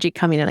favorable energy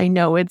coming in. I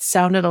know it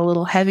sounded a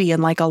little heavy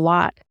and like a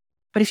lot,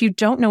 but if you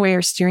don't know where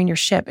you're steering your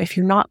ship, if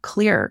you're not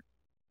clear,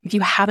 if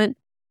you haven't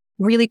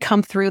really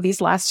come through these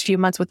last few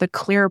months with a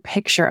clearer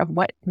picture of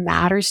what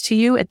matters to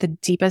you at the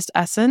deepest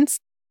essence,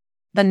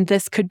 then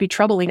this could be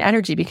troubling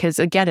energy because,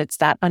 again, it's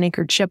that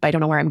unanchored ship. I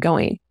don't know where I'm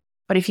going.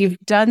 But if you've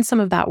done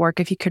some of that work,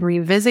 if you can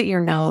revisit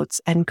your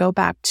notes and go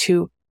back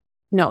to,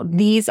 no,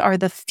 these are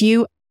the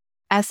few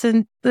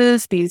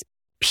essences, these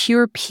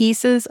pure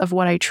pieces of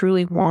what I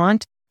truly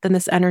want, then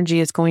this energy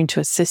is going to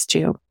assist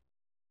you.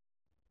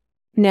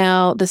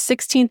 Now, the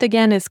 16th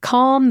again is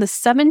calm. The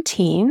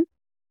 17th,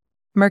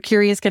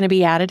 Mercury is going to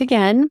be at it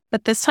again,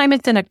 but this time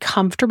it's in a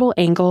comfortable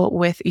angle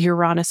with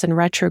Uranus in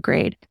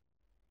retrograde.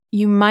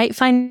 You might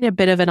find a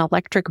bit of an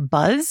electric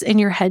buzz in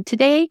your head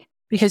today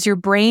because your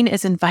brain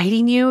is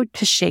inviting you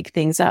to shake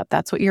things up.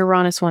 That's what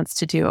Uranus wants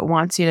to do. It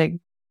wants you to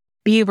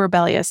be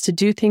rebellious, to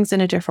do things in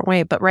a different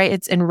way. But right,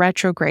 it's in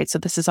retrograde. So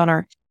this is on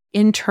our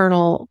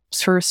internal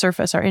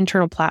surface, our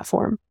internal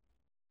platform.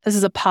 This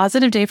is a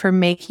positive day for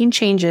making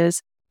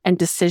changes and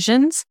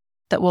decisions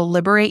that will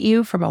liberate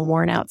you from a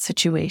worn out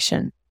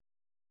situation.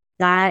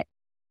 That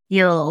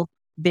feels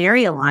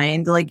very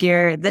aligned. Like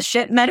the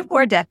ship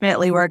metaphor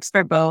definitely works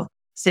for both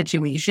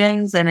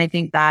situations. And I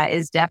think that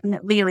is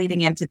definitely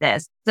leading into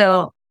this.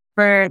 So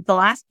for the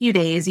last few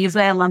days,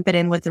 usually I lump it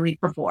in with the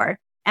week before.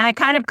 And I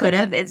kind of could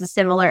have. It's a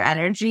similar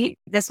energy.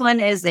 This one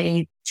is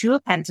a Two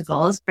of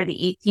Pentacles for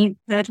the 18th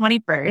to the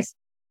 21st.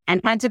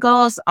 And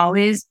Pentacles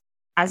always,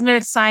 as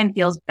a sign,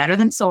 feels better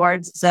than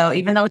Swords. So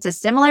even though it's a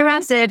similar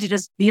message, it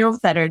just feels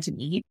better to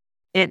me.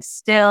 It's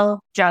still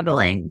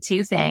juggling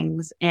two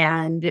things.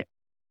 And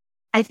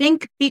I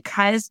think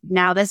because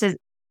now this is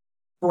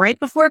right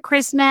before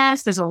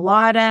Christmas, there's a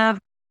lot of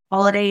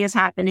holidays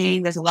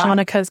happening. There's a lot.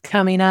 Hanukkah's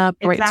coming up.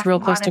 Right, it's real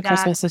close to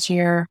Christmas this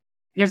year.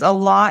 There's a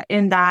lot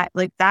in that.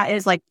 Like that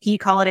is like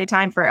peak holiday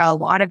time for a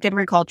lot of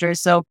different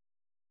cultures. So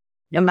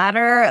no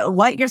matter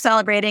what you're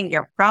celebrating,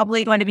 you're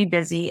probably going to be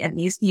busy in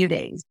these few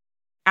days,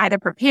 either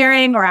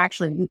preparing or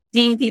actually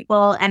seeing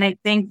people. And I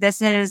think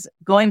this is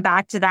going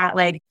back to that,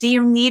 like, do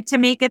you need to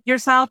make it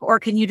yourself or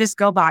can you just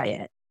go buy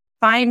it?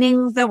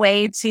 Finding the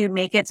way to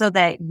make it so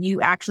that you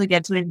actually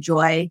get to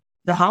enjoy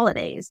the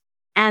holidays.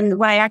 And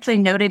what I actually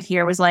noted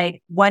here was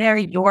like, what are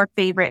your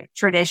favorite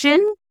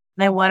traditions?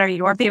 And what are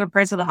your favorite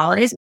parts of the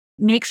holidays?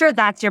 Make sure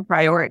that's your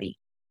priority.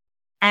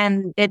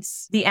 And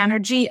it's the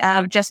energy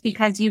of just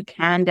because you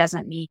can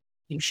doesn't mean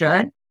you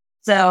should.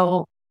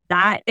 So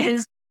that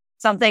is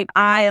something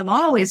I am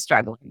always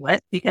struggling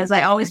with because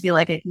I always feel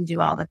like I can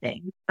do all the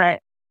things, but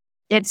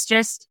it's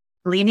just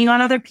leaning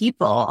on other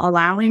people,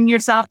 allowing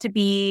yourself to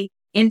be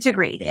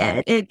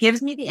integrated. It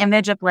gives me the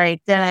image of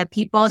like the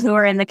people who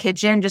are in the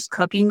kitchen just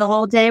cooking the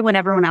whole day when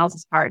everyone else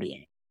is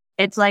partying.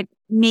 It's like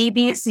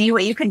maybe see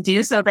what you can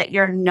do so that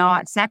you're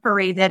not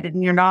separated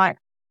and you're not,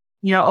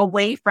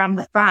 away from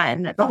the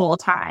fun the whole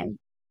time.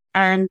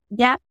 And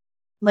yeah,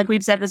 like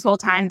we've said this whole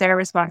time, there are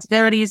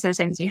responsibilities, there's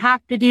things you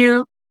have to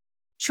do.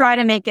 Try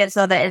to make it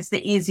so that it's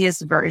the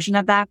easiest version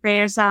of that for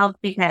yourself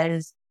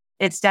because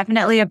it's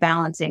definitely a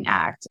balancing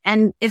act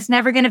and it's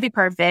never going to be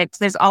perfect.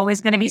 There's always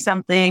going to be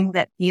something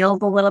that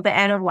feels a little bit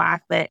out of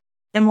whack, but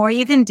the more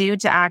you can do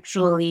to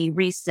actually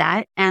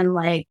reset and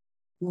like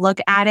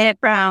look at it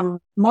from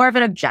more of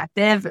an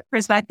objective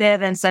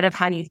perspective instead of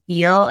how you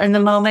feel in the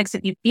moment. 'Cause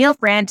if you feel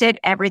frantic,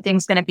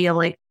 everything's going to feel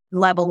like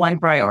level 1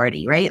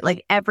 priority, right?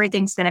 Like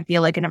everything's going to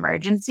feel like an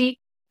emergency.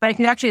 But if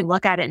you actually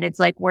look at it and it's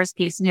like worst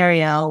case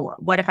scenario,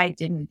 what if I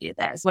didn't do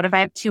this? What if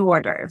I have 2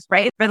 orders,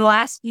 right? For the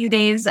last few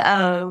days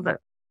of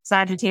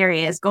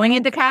Sagittarius going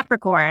into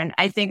Capricorn,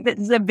 I think this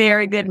is a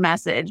very good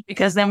message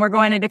because then we're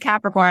going into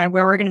Capricorn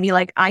where we're going to be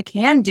like, I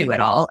can do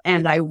it all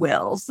and I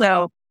will.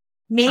 So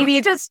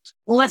maybe just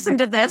listen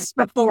to this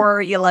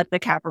before you let the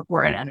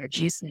Capricorn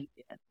energy sneak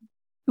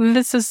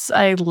in.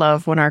 I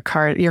love when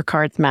your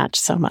cards match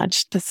so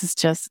much. This is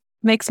just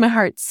makes my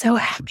heart so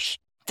happy.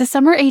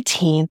 December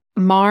 18th,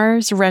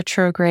 Mars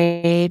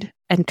retrograde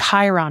and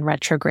Chiron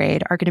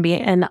retrograde are going to be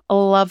in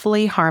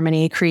lovely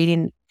harmony,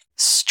 creating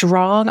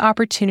strong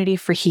opportunity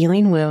for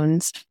healing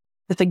wounds.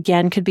 This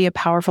again could be a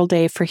powerful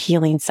day for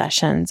healing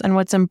sessions. And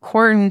what's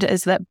important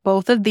is that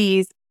both of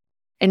these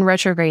in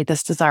retrograde,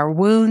 this is our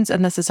wounds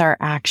and this is our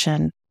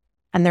action.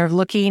 And they're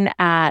looking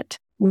at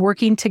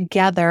working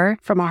together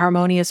from a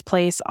harmonious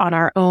place on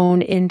our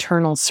own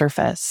internal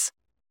surface.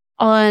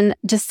 On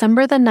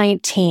December the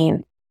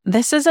 19th,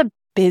 this is a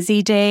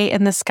busy day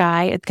in the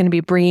sky. It's going to be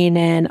bringing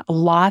in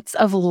lots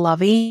of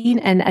loving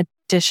and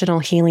additional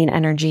healing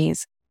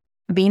energies.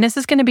 Venus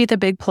is going to be the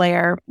big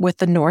player with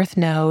the North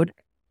Node.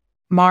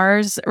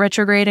 Mars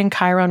retrograde and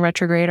Chiron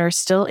retrograde are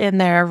still in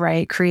there,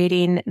 right?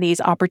 Creating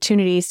these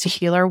opportunities to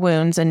heal our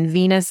wounds. And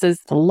Venus is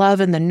the love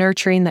and the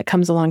nurturing that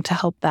comes along to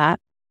help that.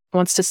 It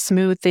wants to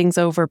smooth things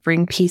over,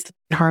 bring peace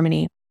and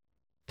harmony.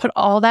 Put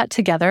all that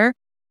together,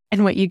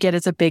 and what you get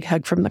is a big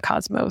hug from the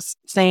cosmos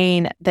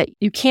saying that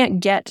you can't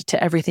get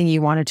to everything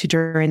you wanted to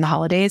during the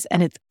holidays,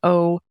 and it's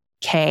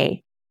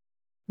okay.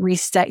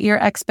 Reset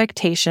your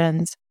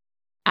expectations.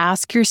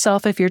 Ask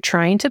yourself if you're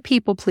trying to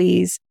people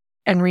please,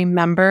 and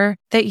remember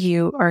that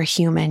you are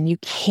human. You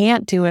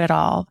can't do it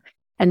all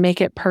and make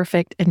it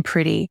perfect and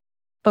pretty.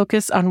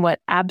 Focus on what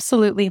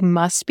absolutely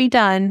must be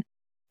done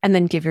and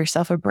then give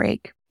yourself a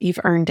break. You've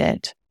earned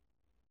it.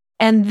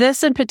 And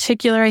this in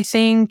particular, I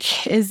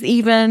think, is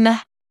even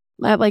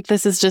like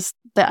this is just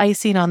the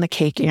icing on the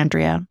cake,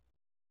 Andrea.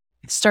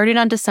 Starting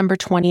on December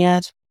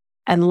 20th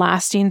and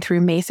lasting through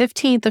May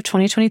 15th of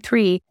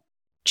 2023,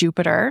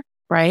 Jupiter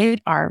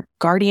right? Our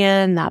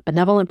guardian, that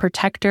benevolent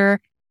protector,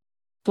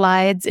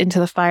 slides into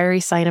the fiery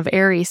sign of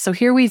Aries. So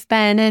here we've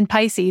been in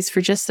Pisces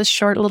for just this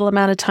short little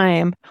amount of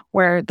time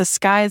where the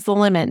sky's the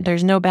limit.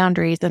 There's no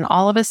boundaries. And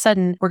all of a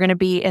sudden, we're going to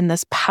be in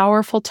this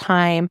powerful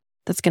time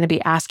that's going to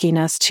be asking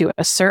us to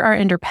assert our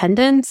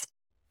independence,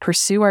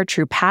 pursue our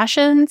true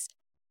passions.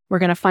 We're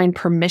going to find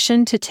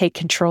permission to take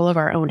control of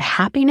our own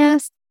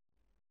happiness.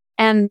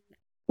 And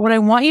what I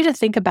want you to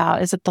think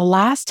about is that the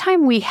last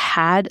time we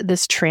had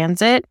this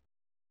transit,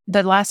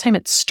 the last time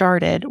it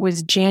started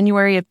was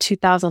January of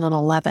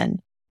 2011.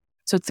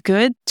 So it's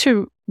good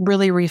to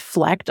really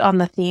reflect on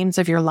the themes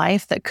of your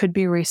life that could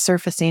be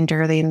resurfacing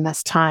during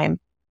this time.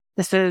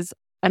 This is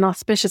an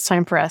auspicious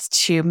time for us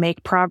to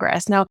make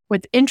progress. Now,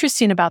 what's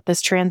interesting about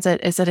this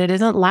transit is that it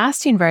isn't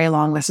lasting very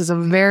long. This is a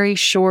very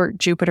short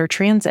Jupiter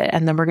transit,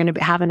 and then we're going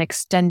to have an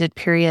extended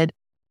period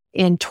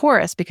in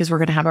Taurus because we're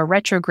going to have a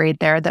retrograde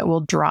there that will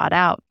draw it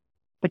out.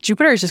 But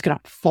Jupiter is just going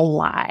to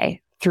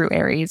fly through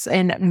Aries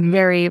in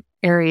very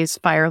Aries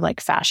fire-like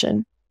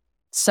fashion.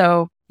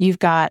 So you've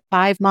got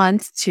 5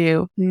 months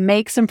to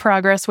make some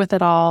progress with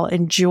it all,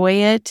 enjoy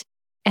it,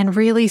 and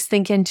really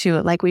sink into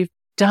it. Like, we've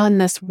done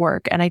this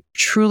work, and I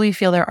truly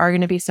feel there are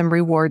going to be some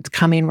rewards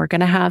coming. We're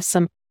going to have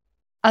some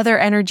other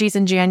energies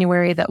in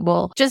January that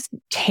will just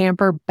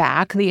tamper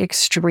back the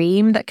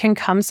extreme that can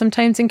come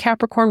sometimes in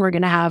Capricorn. We're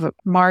going to have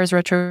Mars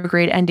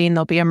retrograde ending.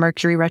 There'll be a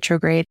Mercury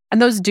retrograde,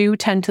 and those do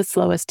tend to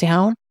slow us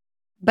down,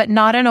 but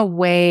not in a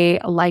way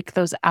like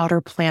those outer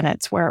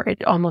planets where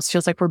it almost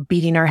feels like we're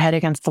beating our head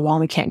against the wall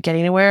and we can't get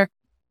anywhere.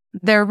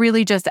 They're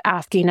really just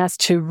asking us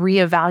to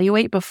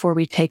reevaluate before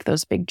we take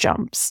those big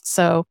jumps.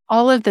 So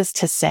all of this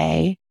to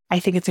say, I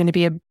think it's going to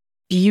be a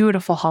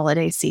beautiful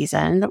holiday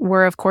season.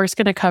 We're, of course,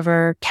 going to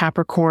cover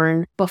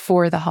Capricorn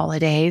before the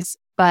holidays,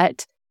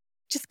 but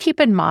just keep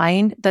in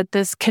mind that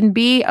this can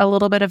be a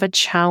little bit of a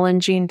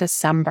challenging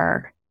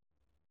December.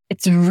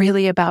 It's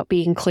really about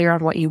being clear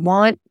on what you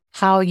want,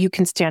 how you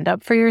can stand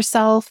up for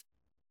yourself,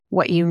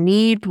 what you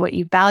need, what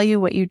you value,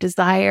 what you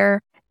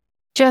desire.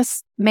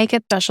 Just make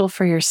it special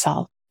for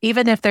yourself.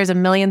 Even if there's a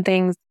million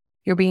things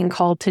you're being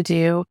called to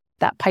do,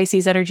 that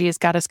Pisces energy has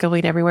got us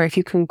going everywhere. If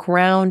you can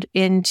ground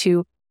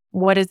into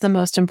what is the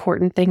most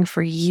important thing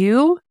for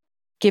you,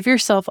 give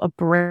yourself a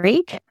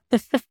break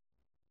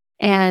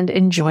and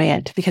enjoy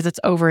it because it's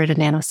over in a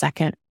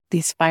nanosecond.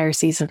 These fire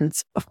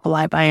seasons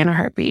fly by in a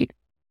heartbeat.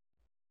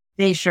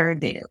 They sure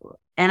do.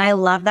 And I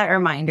love that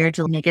reminder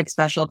to make it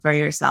special for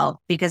yourself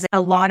because a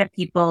lot of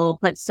people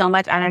put so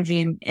much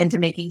energy into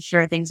making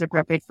sure things are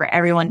perfect for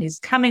everyone who's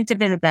coming to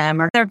visit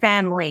them or their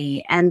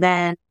family. And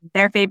then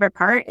their favorite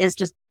part is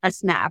just a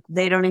snap.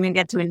 They don't even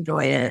get to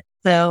enjoy it.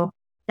 So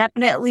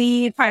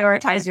definitely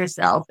prioritize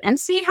yourself and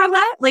see how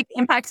that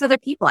impacts other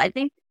people. I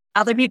think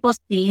other people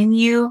seeing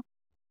you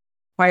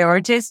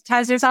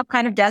prioritize yourself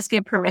kind of does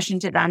give permission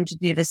to them to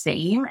do the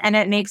same. And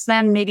it makes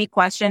them maybe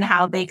question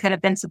how they could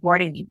have been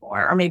supporting you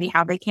more, or maybe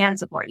how they can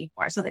support you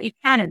more so that you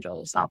can enjoy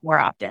yourself more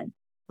often.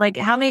 Like,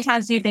 how many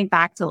times do you think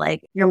back to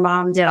your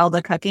mom did all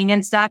the cooking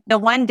and stuff? The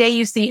one day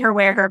you see her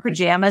wear her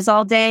pajamas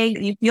all day,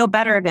 you feel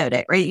better about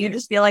it, right? You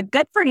just feel like,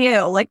 good for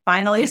you,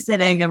 finally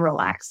sitting and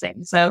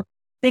relaxing. So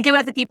think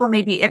about the people,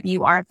 maybe if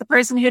you aren't the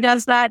person who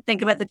does that,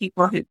 think about the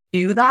people who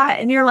do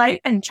that in your life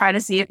and try to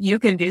see if you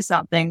can do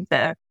something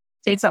to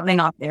take something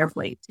off their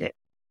plate too.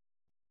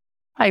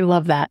 I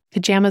love that.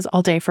 Pajamas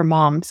all day for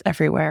moms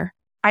everywhere.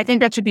 I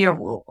think that should be a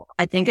rule.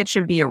 I think it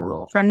should be a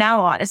rule from now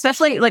on,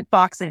 especially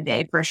Boxing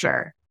Day for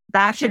sure.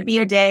 That should be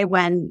a day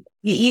when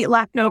you eat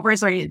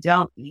leftovers or you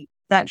don't eat.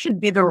 That should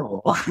be the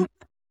rule.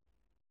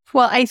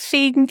 Well, I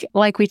think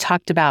like we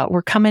talked about,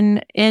 we're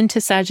coming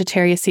into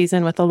Sagittarius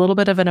season with a little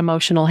bit of an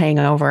emotional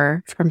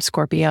hangover from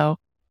Scorpio.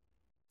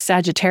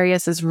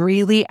 Sagittarius is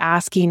really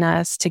asking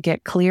us to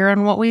get clear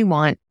on what we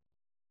want.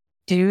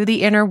 Do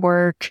the inner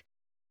work.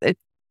 It's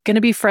going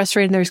to be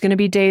frustrating. There's going to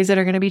be days that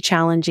are going to be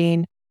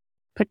challenging,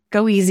 but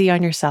go easy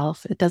on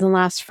yourself. It doesn't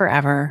last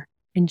forever.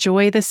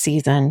 Enjoy the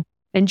season.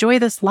 Enjoy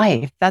this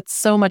life. That's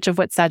so much of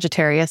what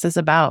Sagittarius is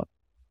about.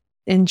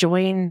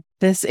 Enjoying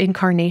this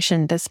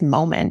incarnation, this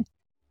moment.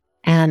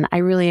 And I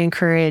really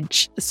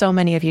encourage so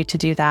many of you to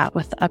do that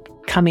with the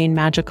upcoming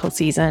magical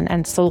season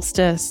and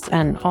solstice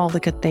and all the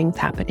good things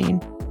happening.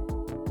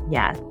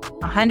 Yes,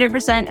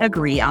 100%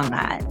 agree on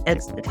that.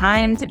 It's the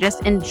time to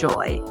just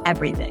enjoy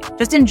everything.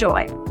 Just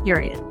enjoy,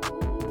 period.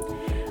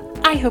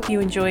 I hope you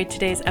enjoyed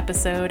today's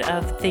episode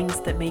of Things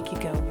That Make You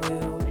Go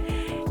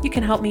Woo. You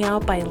can help me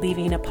out by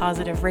leaving a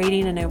positive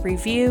rating and a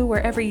review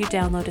wherever you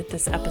downloaded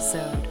this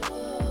episode.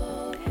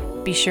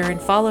 Be sure and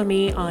follow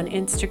me on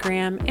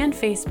Instagram and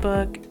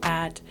Facebook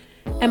at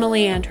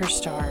Emily and Her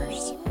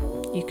Stars.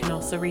 You can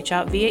also reach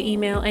out via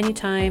email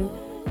anytime,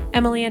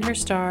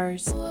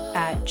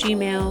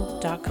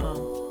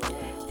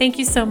 emilyandherstars@gmail.com. Thank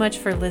you so much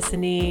for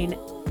listening,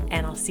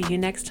 and I'll see you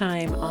next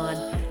time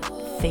on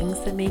Things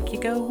That Make You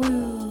Go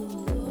Woo.